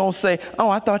 then you're going to say, oh,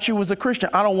 I thought you was a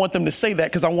Christian. I don't want them to say that,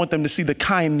 because I want them to see the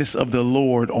kindness of the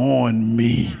Lord on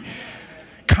me.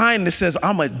 Kindness says,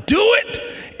 I'm going to do it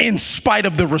in spite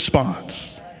of the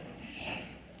response.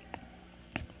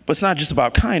 But it's not just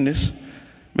about kindness,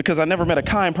 because I never met a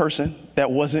kind person that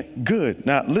wasn't good.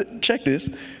 Now, check this.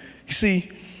 You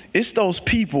see, it's those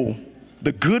people,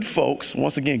 the good folks,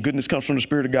 once again, goodness comes from the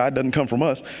Spirit of God, doesn't come from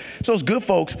us. It's those good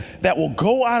folks that will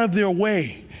go out of their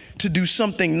way to do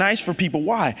something nice for people.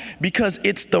 Why? Because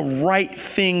it's the right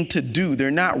thing to do. They're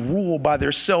not ruled by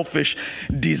their selfish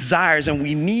desires. And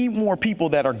we need more people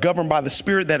that are governed by the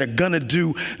Spirit that are going to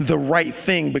do the right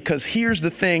thing. Because here's the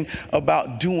thing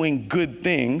about doing good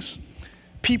things.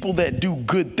 People that do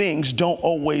good things don't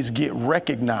always get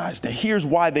recognized. And here's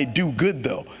why they do good,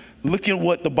 though. Look at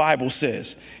what the Bible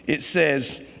says. It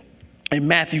says, in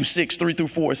Matthew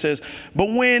 6:3-4, it says, but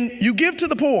when you give to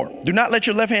the poor, do not let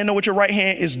your left hand know what your right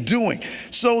hand is doing,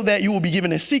 so that you will be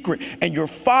given in secret. And your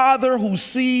Father who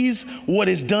sees what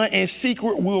is done in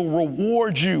secret will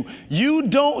reward you. You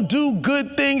don't do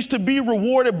good things to be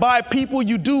rewarded by people.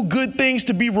 You do good things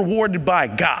to be rewarded by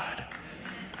God.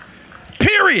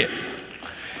 Period.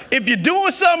 If you're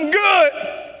doing something good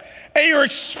and you're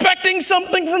expecting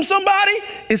something from somebody,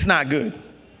 it's not good.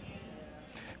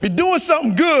 If you're doing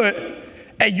something good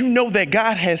and you know that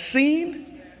God has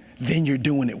seen, then you're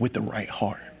doing it with the right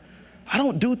heart. I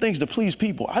don't do things to please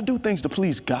people. I do things to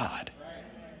please God.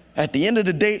 At the end of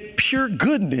the day, pure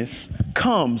goodness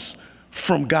comes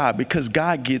from God, because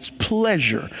God gets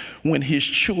pleasure when his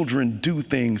children do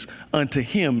things unto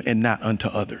him and not unto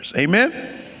others. Amen?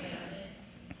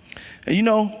 And you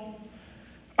know,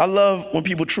 I love when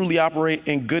people truly operate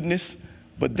in goodness,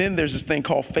 but then there's this thing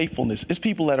called faithfulness. It's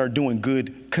people that are doing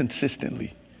good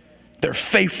consistently. They're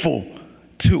faithful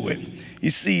to it.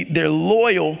 You see, they're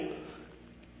loyal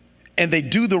and they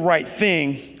do the right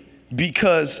thing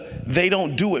because they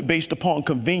don't do it based upon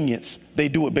convenience. They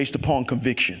do it based upon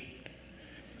conviction.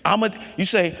 You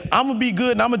say, I'm going to be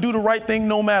good and I'm going to do the right thing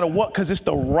no matter what, because it's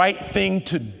the right thing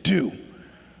to do.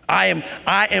 I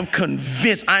am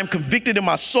convinced, I am convicted in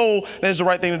my soul that it's the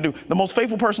right thing to do. The most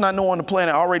faithful person I know on the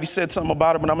planet, I already said something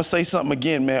about it, but I'm going to say something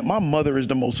again, man. My mother is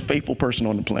the most faithful person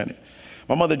on the planet.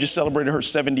 My mother just celebrated her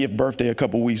 70th birthday a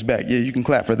couple weeks back. Yeah, you can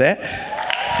clap for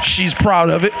that. She's proud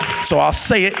of it, so I'll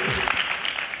say it.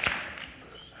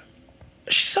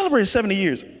 She celebrated 70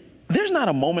 years. There's not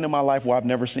a moment in my life where I've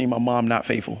never seen my mom not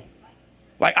faithful.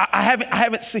 Like I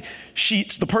haven't seen,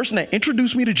 she's the person that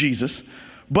introduced me to Jesus,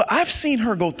 but I've seen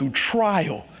her go through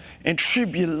trial and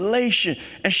tribulation,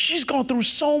 and she's gone through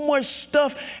so much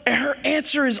stuff, and her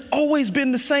answer has always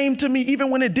been the same to me,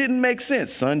 even when it didn't make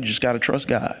sense. Son, you just got to trust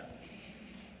God.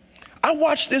 I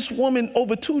watched this woman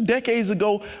over 2 decades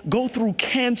ago go through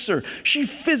cancer. She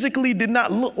physically did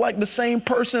not look like the same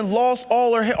person, lost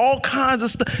all her hair, all kinds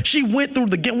of stuff. She went through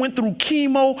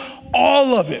chemo,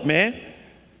 all of it, man.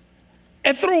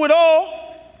 And through it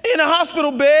all, in a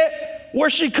hospital bed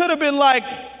where she could have been like,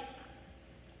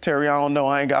 Terry, I don't know,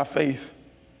 I ain't got faith.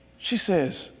 She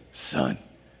says, son,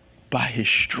 by his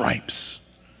stripes,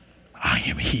 I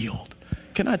am healed.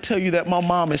 Can I tell you that my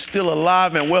mom is still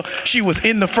alive and well? She was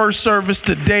in the first service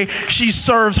today. She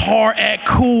serves hard at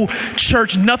Cool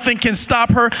Church. Nothing can stop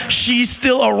her. She's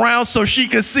still around so she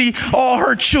can see all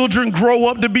her children grow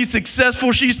up to be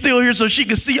successful. She's still here so she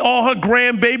can see all her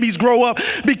grandbabies grow up,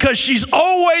 because she's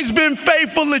always been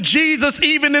faithful to Jesus,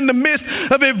 even in the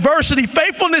midst of adversity.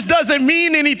 Faithfulness doesn't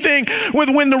mean anything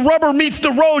when the rubber meets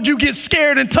the road, you get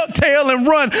scared and tuck tail and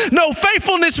run. No,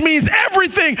 faithfulness means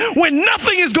everything when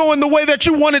nothing is going the way that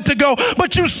you want it to go,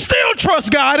 but you still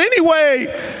trust God anyway.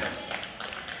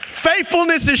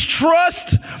 Faithfulness is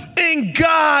trust in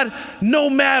God no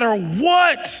matter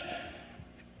what.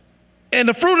 And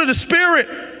the fruit of the Spirit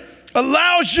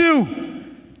allows you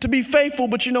to be faithful,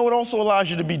 but you know, it also allows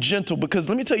you to be gentle, because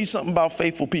let me tell you something about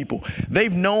faithful people.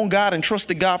 They've known God and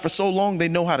trusted God for so long, they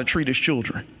know how to treat his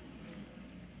children.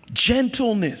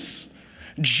 Gentleness.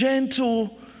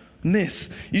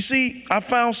 You see, I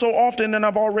found so often, and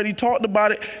I've already talked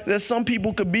about it, that some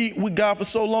people could be with God for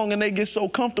so long and they get so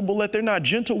comfortable that they're not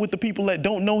gentle with the people that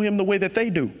don't know him the way that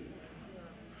they do.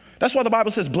 That's why the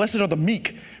Bible says, blessed are the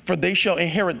meek, for they shall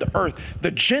inherit the earth. The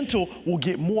gentle will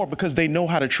get more because they know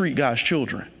how to treat God's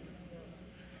children.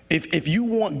 If you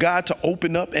want God to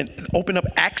open up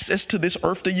access to this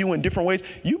earth to you in different ways,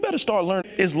 you better start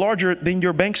learning is larger than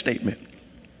your bank statement.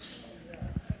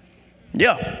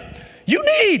 Yeah. You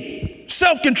need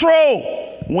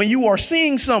self-control when you are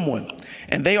seeing someone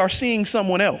and they are seeing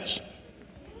someone else.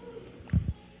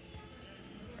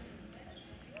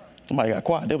 Somebody got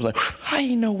quiet. They was like, how do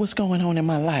you know what's going on in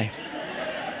my life?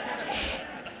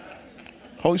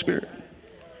 Holy Spirit.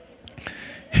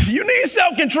 You need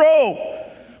self-control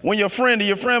when your friend or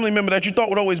your family member that you thought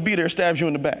would always be there stabs you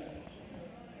in the back.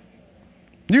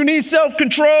 You need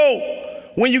self-control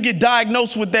when you get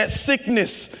diagnosed with that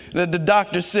sickness that the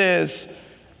doctor says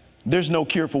there's no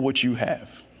cure for what you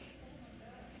have.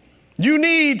 You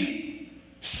need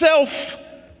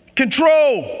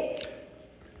self-control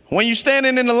when you're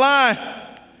standing in the line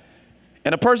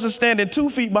and a person's standing 2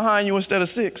 feet behind you instead of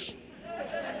 6.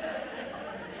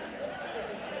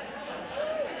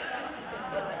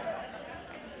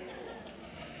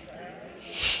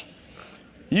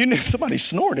 Somebody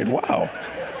snorted. Wow.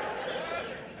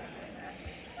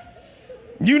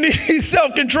 You need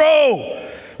self-control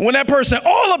when that person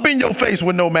all up in your face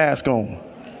with no mask on.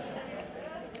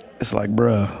 It's like,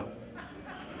 bruh,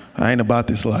 I ain't about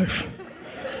this life.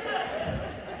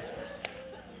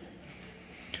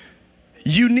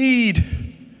 You need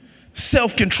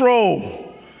self-control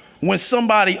when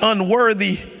somebody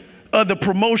unworthy of the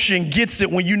promotion gets it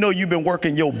when you know you've been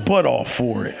working your butt off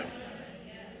for it.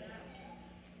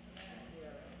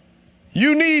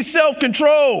 You need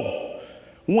self-control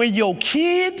when your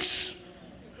kids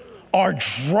are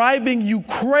driving you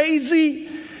crazy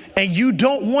and you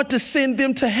don't want to send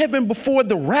them to heaven before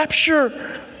the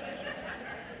rapture.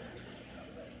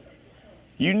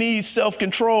 You need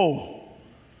self-control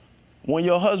when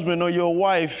your husband or your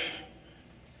wife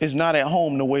is not at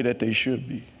home the way that they should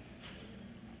be.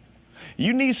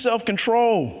 You need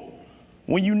self-control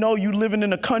when you know you're living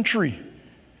in a country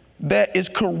that is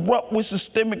corrupt with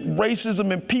systemic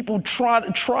racism and people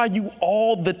try you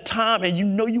all the time, and you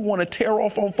know you want to tear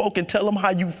off on folk and tell them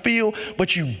how you feel,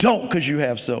 but you don't because you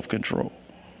have self-control.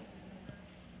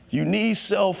 You need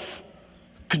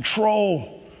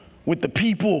self-control with the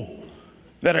people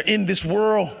that are in this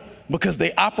world because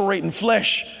they operate in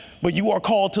flesh, but you are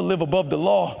called to live above the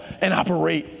law and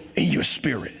operate in your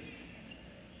spirit.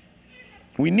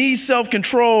 We need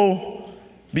self-control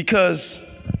because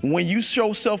when you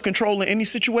show self-control in any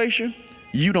situation,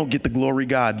 you don't get the glory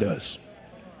God does.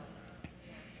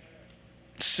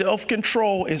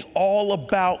 Self-control is all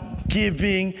about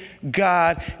giving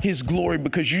God his glory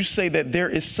because you say that there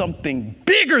is something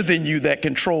bigger than you that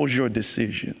controls your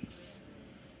decisions.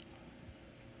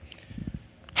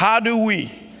 How do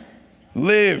we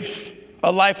live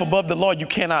a life above the law? You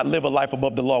cannot live a life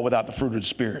above the law without the fruit of the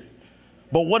Spirit.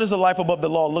 But what does a life above the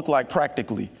law look like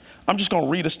practically? I'm just going to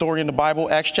read a story in the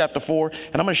Bible, Acts chapter 4,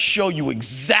 and I'm going to show you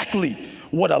exactly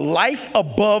what a life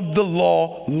above the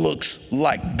law looks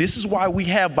like. This is why we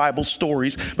have Bible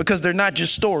stories, because they're not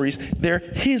just stories, they're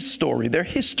his story, they're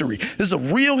history. This is a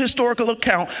real historical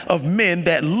account of men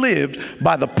that lived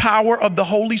by the power of the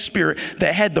Holy Spirit,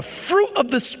 that had the fruit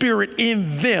of the Spirit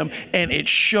in them, and it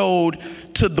showed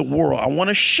to the world. I want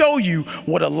to show you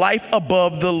what a life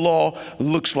above the law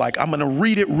looks like. I'm going to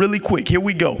read it really quick. Here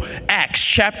we go. Acts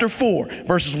chapter 4,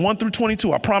 verses 1 through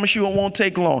 22. I promise you it won't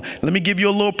take long. Let me give you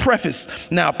a little preface.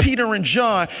 Now, Peter and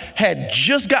John had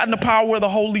just gotten the power of the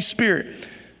Holy Spirit.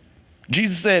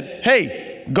 Jesus said,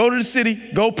 hey, go to the city,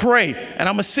 go pray, and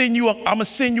I'm gonna send you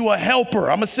a helper.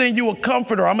 I'm gonna send you a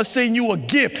comforter. I'm gonna send you a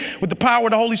gift with the power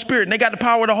of the Holy Spirit. And they got the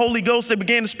power of the Holy Ghost. They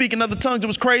began to speak in other tongues. It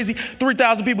was crazy.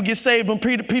 3,000 people get saved when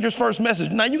Peter's first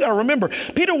message. Now, you gotta remember,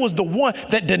 Peter was the one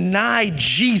that denied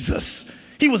Jesus.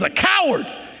 He was a coward.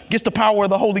 Gets the power of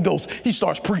the Holy Ghost. He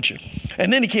starts preaching.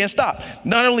 And then he can't stop.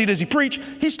 Not only does he preach,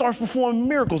 he starts performing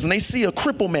miracles. And they see a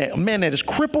crippled man, a man that is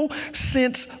crippled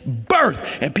since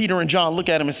birth. And Peter and John look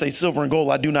at him and say, silver and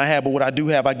gold I do not have, but what I do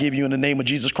have, I give you in the name of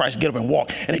Jesus Christ. Get up and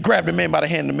walk. And they grab the man by the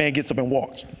hand, and the man gets up and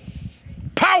walks.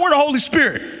 Power of the Holy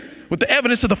Spirit with the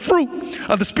evidence of the fruit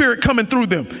of the Spirit coming through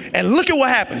them. And look at what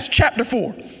happens. Chapter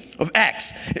 4 of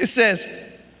Acts. It says,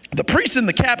 the priests and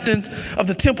the captains of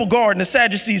the temple guard and the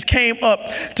Sadducees came up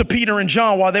to Peter and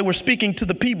John while they were speaking to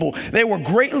the people. They were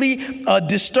greatly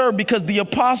disturbed because the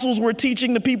apostles were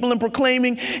teaching the people and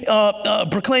proclaiming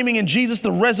in Jesus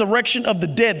the resurrection of the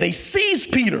dead. They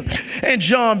seized Peter and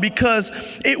John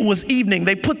because it was evening.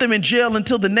 They put them in jail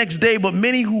until the next day, but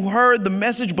many who heard the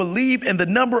message believed, and the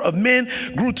number of men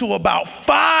grew to about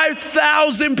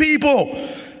 5,000 people.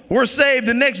 Were saved.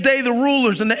 The next day, the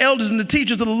rulers and the elders and the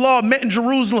teachers of the law met in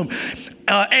Jerusalem.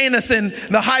 Annas and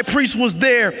the high priest was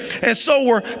there, and so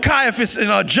were Caiaphas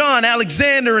and John,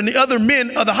 Alexander, and the other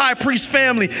men of the high priest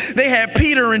family. They had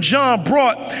Peter and John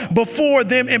brought before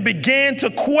them and began to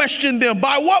question them.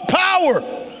 By what power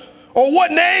or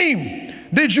what name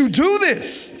did you do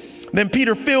this? Then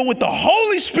Peter, filled with the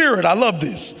Holy Spirit, I love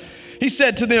this, he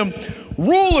said to them,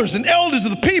 rulers and elders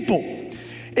of the people,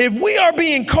 if we are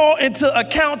being called into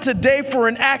account today for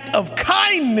an act of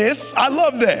kindness, I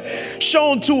love that,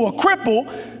 shown to a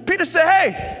cripple, Peter said,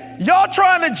 hey, y'all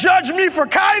trying to judge me for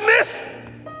kindness?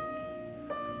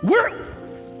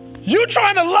 You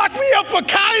trying to lock me up for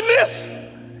kindness?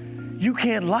 You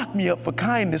can't lock me up for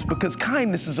kindness, because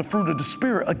kindness is a fruit of the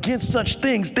Spirit. Against such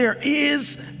things, there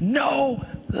is no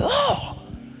law.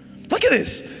 Look at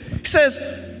this. He says,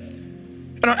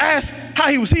 and I asked how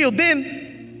he was healed.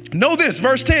 Then, know this,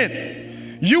 verse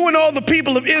 10, you and all the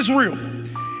people of Israel,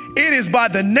 it is by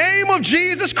the name of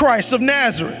Jesus Christ of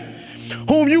Nazareth,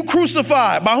 whom you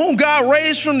crucified, by whom God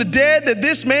raised from the dead, that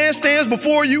this man stands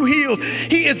before you healed.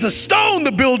 He is the stone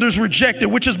the builders rejected,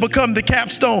 which has become the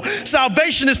capstone.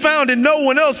 Salvation is found in no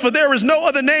one else, for there is no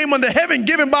other name under heaven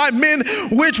given by men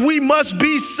which we must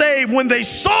be saved. When they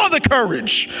saw the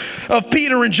courage of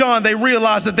Peter and John, they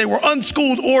realized that they were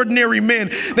unschooled, ordinary men.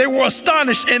 They were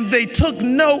astonished, and they took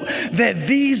note that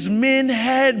these men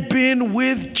had been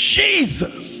with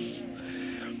Jesus.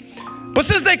 But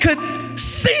since they could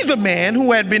see the man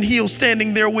who had been healed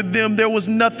standing there with them, there was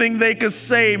nothing they could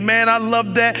say. Man, I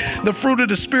love that. The fruit of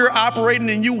the Spirit operating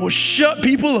in you will shut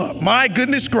people up. My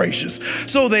goodness gracious.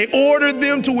 So they ordered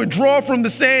them to withdraw from the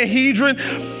Sanhedrin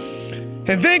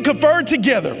and then conferred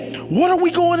together. What are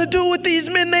we going to do with these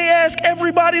men? They ask.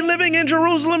 Everybody living in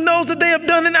Jerusalem knows that they have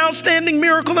done an outstanding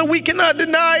miracle, and we cannot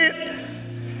deny it.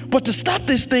 But to stop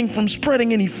this thing from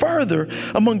spreading any further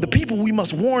among the people, we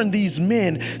must warn these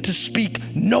men to speak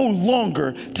no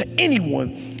longer to anyone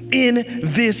in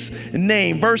this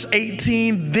name. Verse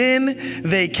 18, then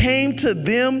they came to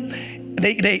them,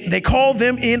 they called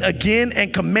them in again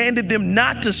and commanded them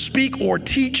not to speak or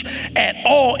teach at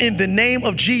all in the name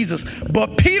of Jesus.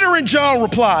 But Peter and John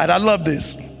replied, I love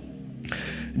this,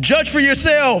 judge for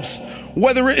yourselves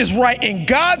whether it is right in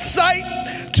God's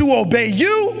sight to obey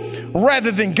you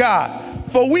rather than God.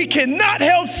 For we cannot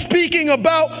help speaking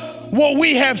about what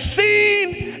we have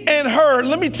seen and heard.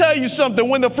 Let me tell you something.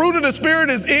 When the fruit of the Spirit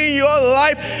is in your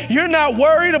life, you're not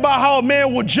worried about how a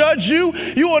man will judge you.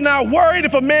 You are not worried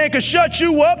if a man can shut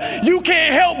you up. You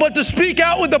can't help but to speak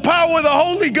out with the power of the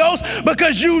Holy Ghost,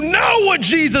 because you know what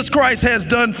Jesus Christ has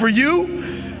done for you.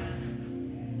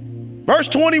 Verse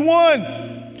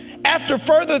 21, after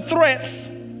further threats,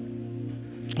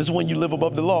 this is when you live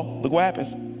above the law. Look what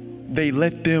happens. They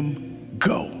let them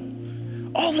go.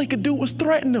 All they could do was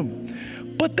threaten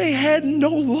them, but they had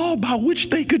no law by which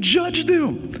they could judge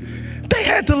them. They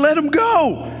had to let them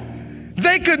go.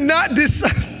 They could not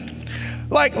decide.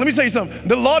 Like, let me tell you something.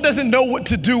 The law doesn't know what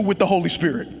to do with the Holy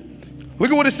Spirit.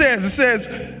 Look at what it says. It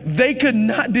says they could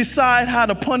not decide how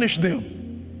to punish them,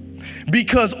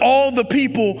 because all the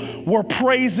people were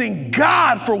praising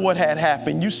God for what had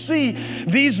happened. You see,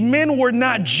 these men were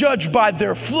not judged by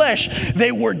their flesh.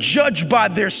 They were judged by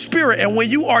their spirit. And when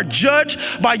you are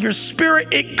judged by your spirit,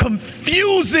 it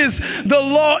confuses the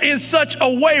law in such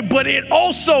a way, but it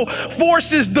also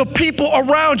forces the people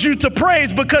around you to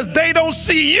praise, because they don't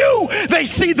see you. They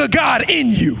see the God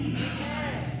in you.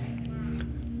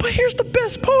 But here's the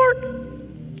best part.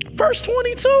 Verse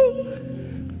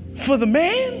 22, for the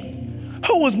man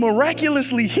who was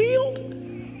miraculously healed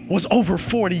was over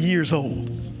 40 years old.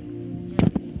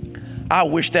 I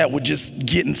wish that would just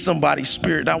get in somebody's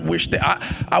spirit. I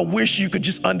wish you could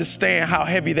just understand how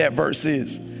heavy that verse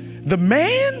is. The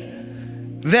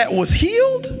man that was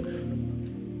healed,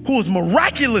 who was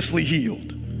miraculously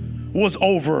healed, was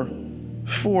over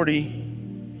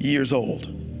 40 years old.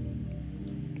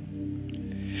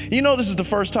 You know, this is the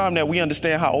first time that we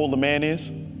understand how old a man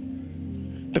is.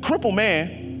 The crippled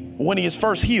man, when he is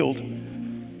first healed,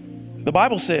 the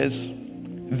Bible says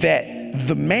that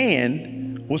the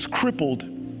man was crippled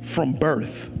from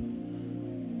birth.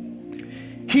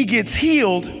 He gets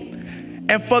healed,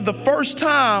 and for the first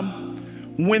time,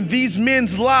 when these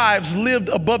men's lives lived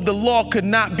above the law could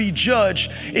not be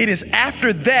judged, it is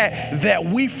after that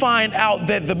we find out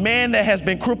that the man that has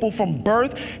been crippled from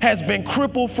birth has been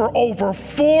crippled for over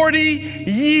 40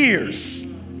 years.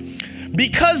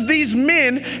 Because these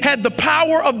men had the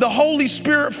power of the Holy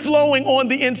Spirit flowing on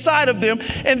the inside of them,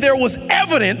 and there was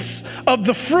evidence of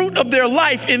the fruit of their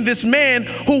life in this man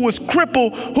who was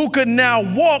crippled, who could now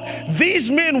walk. These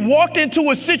men walked into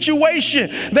a situation.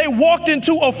 They walked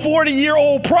into a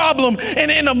 40-year-old problem,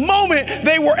 and in a moment,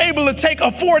 they were able to take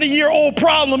a 40-year-old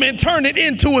problem and turn it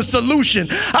into a solution.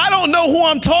 I don't know who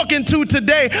I'm talking to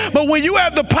today, but when you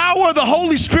have the power of the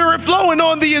Holy Spirit flowing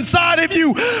on the inside of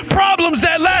you, problems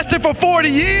that lasted for 40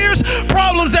 years,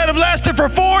 problems that have lasted for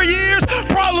 4 years,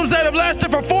 problems that have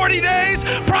lasted for 40 days,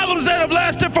 problems that have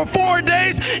lasted for 4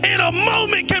 days, in a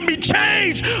moment can be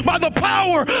changed by the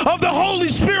power of the Holy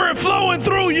Spirit flowing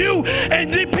through you.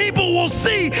 And the people will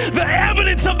see the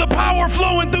evidence of the power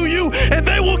flowing through you, and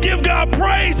they will give God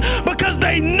praise because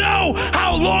they know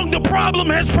how long the problem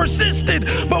has persisted.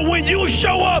 But when you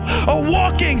show up a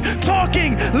walking,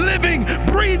 talking, living,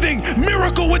 breathing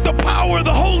miracle with the power of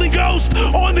the Holy Ghost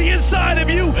on the inside of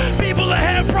you, people that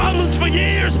had problems for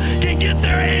years can get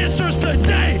their answers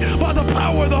today by the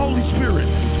power of the Holy Spirit.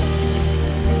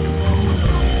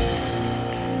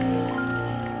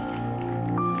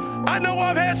 I know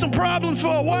I've had some problems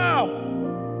for a while,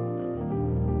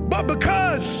 but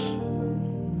because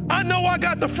I know I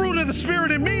got the fruit of the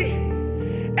Spirit in me,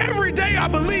 every day I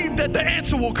believe that the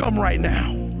answer will come right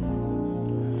now.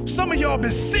 Some of y'all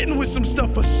been sitting with some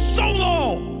stuff for so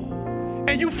long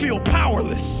and you feel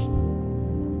powerless.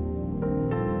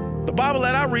 The Bible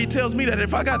that I read tells me that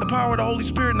if I got the power of the Holy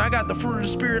Spirit and I got the fruit of the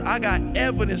Spirit, I got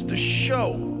evidence to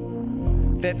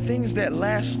show that things that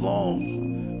last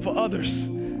long for others,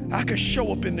 I could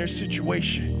show up in their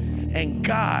situation and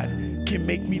God can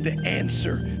make me the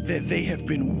answer that they have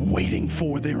been waiting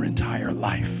for their entire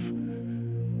life.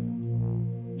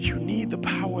 You need the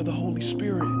power of the Holy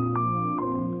Spirit,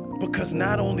 because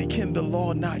not only can the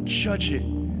law not judge it,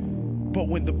 but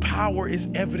when the power is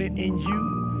evident in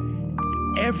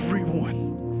you,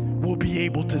 everyone will be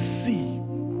able to see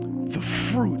the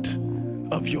fruit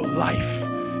of your life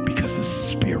because the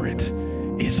Spirit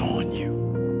is on you.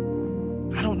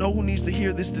 I don't know who needs to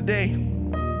hear this today,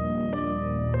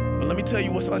 but let me tell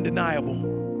you what's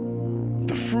undeniable.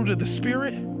 The fruit of the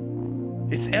Spirit,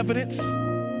 its evidence,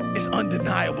 is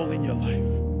undeniable in your life.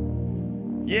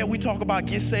 Yeah, we talk about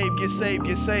get saved, get saved,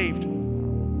 get saved.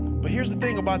 But here's the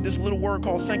thing about this little word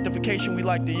called sanctification we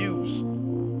like to use.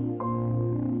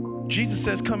 Jesus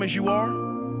says, come as you are,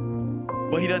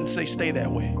 but he doesn't say stay that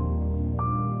way.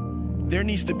 There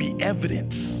needs to be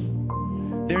evidence.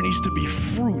 There needs to be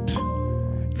fruit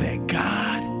that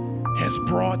God has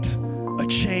brought a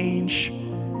change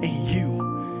in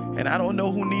you. And I don't know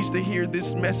who needs to hear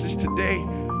this message today,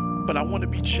 but I want to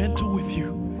be gentle with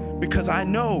you, because I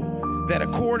know that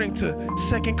according to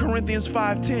 2 Corinthians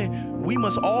 5:10, we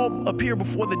must all appear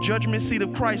before the judgment seat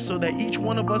of Christ so that each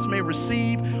one of us may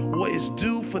receive what is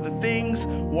due for the things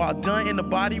while done in the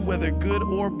body, whether good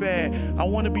or bad. I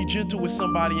want to be gentle with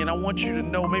somebody, and I want you to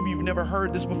know, maybe you've never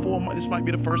heard this before, this might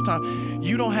be the first time,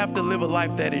 you don't have to live a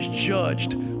life that is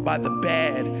judged by the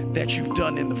bad that you've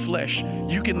done in the flesh.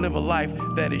 You can live a life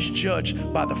that is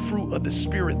judged by the fruit of the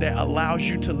Spirit that allows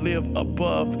you to live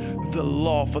above the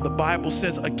law. For the Bible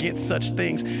says, against such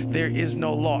things there is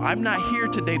no law. I'm not here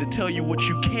today to tell you what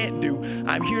you can't do.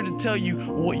 I'm here to tell you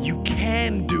what you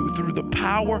can do. Through the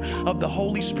power of the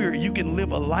Holy Spirit, you can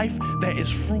live a life that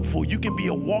is fruitful. You can be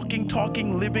a walking,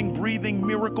 talking, living, breathing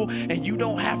miracle, and you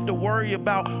don't have to worry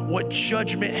about what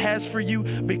judgment has for you,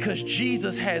 because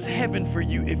Jesus has heaven for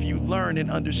you if you learn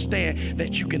and understand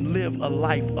that you can live a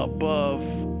life above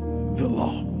the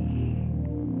law.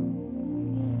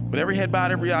 With every head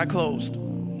bowed, every eye closed,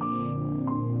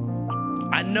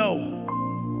 I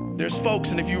know there's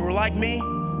folks, and if you were like me,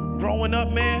 growing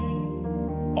up, man,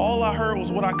 all I heard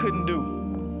was what I couldn't do.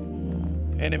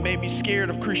 And it made me scared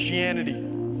of Christianity,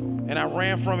 and I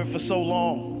ran from it for so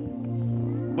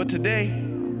long. But today,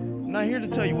 I'm not here to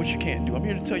tell you what you can't do. I'm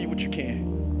here to tell you what you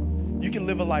can. You can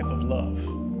live a life of love.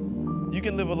 You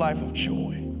can live a life of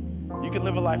joy. You can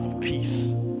live a life of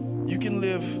peace. You can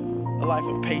live a life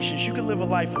of patience. You can live a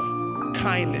life of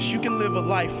kindness. You can live a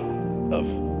life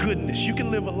of goodness. You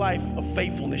can live a life of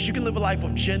faithfulness. You can live a life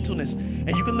of gentleness. And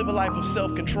you can live a life of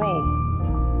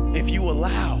self-control if you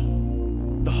allow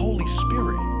the Holy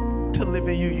Spirit to live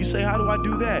in you. You say, how do I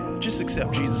do that? Just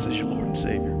accept Jesus as your Lord and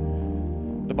Savior.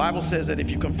 The Bible says that if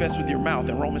you confess with your mouth,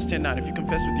 in Romans 10:9, if you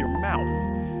confess with your mouth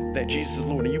that Jesus is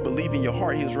Lord and you believe in your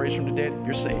heart he was raised from the dead,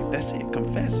 you're saved. That's it.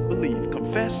 Confess, believe.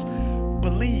 Confess,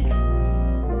 believe.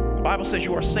 The Bible says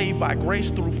you are saved by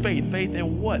grace through faith. Faith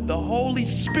in what? The Holy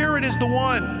Spirit is the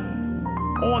one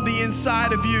on the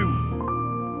inside of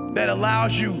you that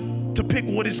allows you to pick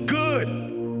what is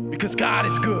good, because God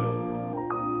is good.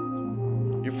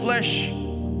 Your flesh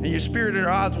and your spirit are at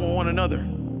odds with one another.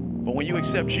 But when you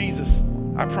accept Jesus,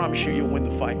 I promise you'll win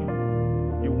the fight.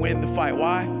 You win the fight.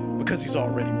 Why? Because he's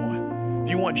already won. If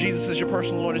you want Jesus as your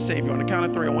personal Lord and Savior, on the count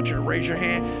of 3, I want you to raise your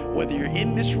hand, whether you're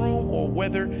in this room or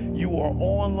whether you are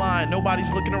online.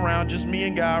 Nobody's looking around, just me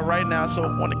and God right now. So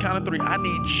on the count of 3, I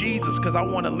need Jesus because I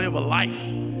want to live a life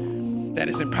that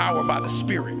is empowered by the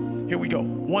Spirit. Here we go.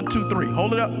 1, 2, 3.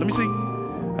 Hold it up. Let me see.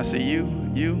 I see you.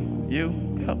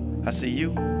 Yep. I see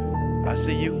you. I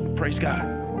see you. Praise God.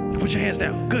 Put your hands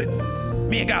down. Good.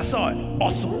 Me and God saw it.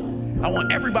 Awesome. I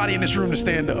want everybody in this room to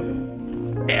stand up.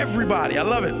 Everybody. I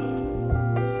love it.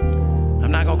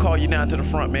 I'm not going to call you down to the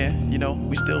front, man. You know,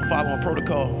 we still following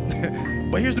protocol.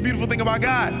 But here's the beautiful thing about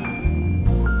God.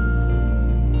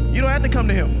 You don't have to come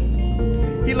to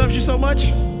him. He loves you so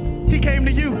much. He came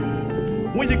to you.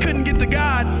 When you couldn't get to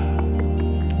God,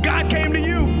 God came to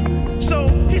you. So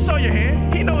he saw your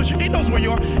hand. He knows where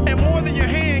you are. And more than your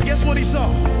hand, guess what he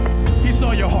saw? He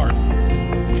saw your heart.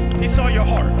 He saw your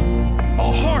heart.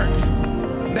 A heart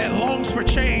that longs for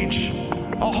change.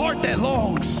 A heart that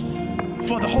longs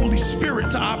for the Holy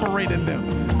Spirit to operate in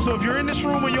them. So if you're in this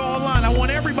room or you're online, I want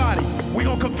everybody, we're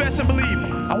going to confess and believe.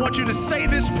 I want you to say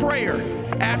this prayer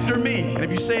after me. And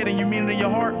if you say it and you mean it in your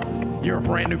heart, you're a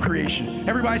brand new creation.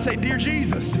 Everybody say, Dear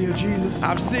Jesus. Dear Jesus.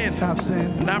 I've sinned.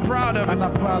 I'm not proud of it. I'm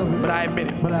not proud of it. But I admit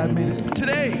it.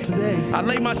 Today. I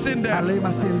lay my sin down.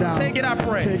 Take it, I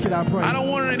pray. I don't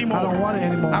want it anymore.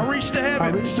 I reach to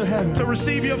heaven. To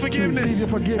receive your forgiveness.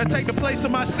 And take the place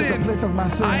of my sin.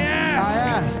 I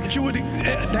ask that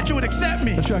you would accept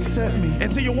me.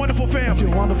 Into your wonderful family.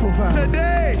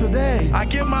 Today. I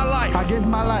give my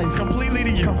life. Completely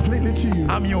to you.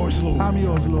 I'm yours, Lord.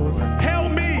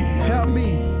 Help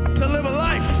me to live a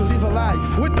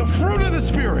life with the fruit of the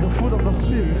Spirit.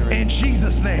 In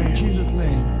Jesus' name.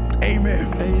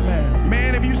 Amen.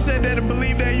 Man, if you said that and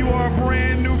believe that, you are a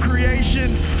brand new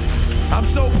creation. I'm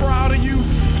so proud of you.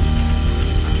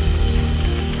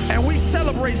 And we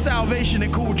celebrate salvation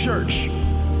in Cool Church.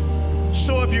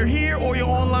 So if you're here or you're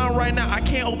online right now, I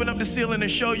can't open up the ceiling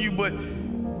and show you, but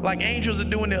like angels are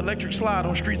doing the electric slide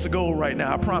on Streets of Gold right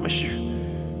now, I promise you.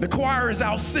 The choir is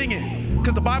out singing.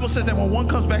 Because the Bible says that when one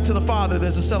comes back to the Father,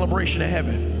 there's a celebration in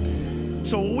heaven.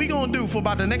 So what we're going to do for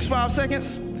about the next 5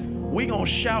 seconds, we're going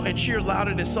to shout and cheer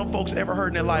louder than some folks ever heard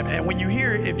in their life. And when you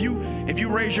hear it, if you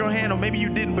raise your hand, or maybe you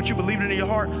didn't, but you believed it in your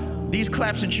heart, these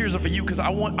claps and cheers are for you, because I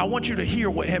want you to hear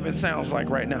what heaven sounds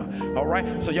like right now. All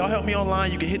right? So y'all help me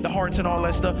online. You can hit the hearts and all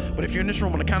that stuff. But if you're in this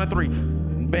room on the count of 3,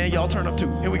 band, y'all turn up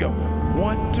too. Here we go.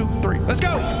 1, 2, 3. Let's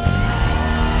go.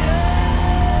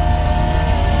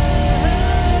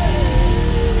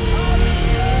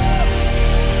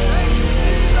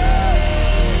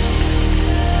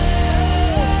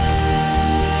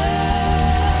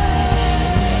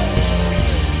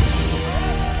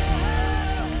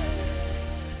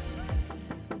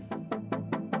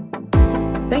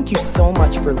 Thank you so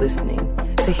much for listening.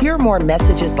 To hear more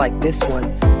messages like this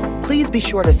one, please be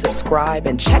sure to subscribe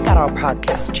and check out our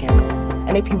podcast channel.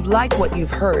 And if you like what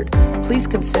you've heard, please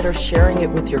consider sharing it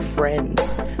with your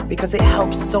friends, because it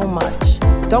helps so much.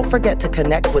 Don't forget to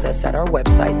connect with us at our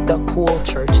website,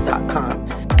 thecoolchurch.com.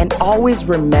 And always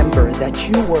remember that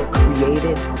you were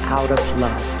created out of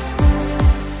love.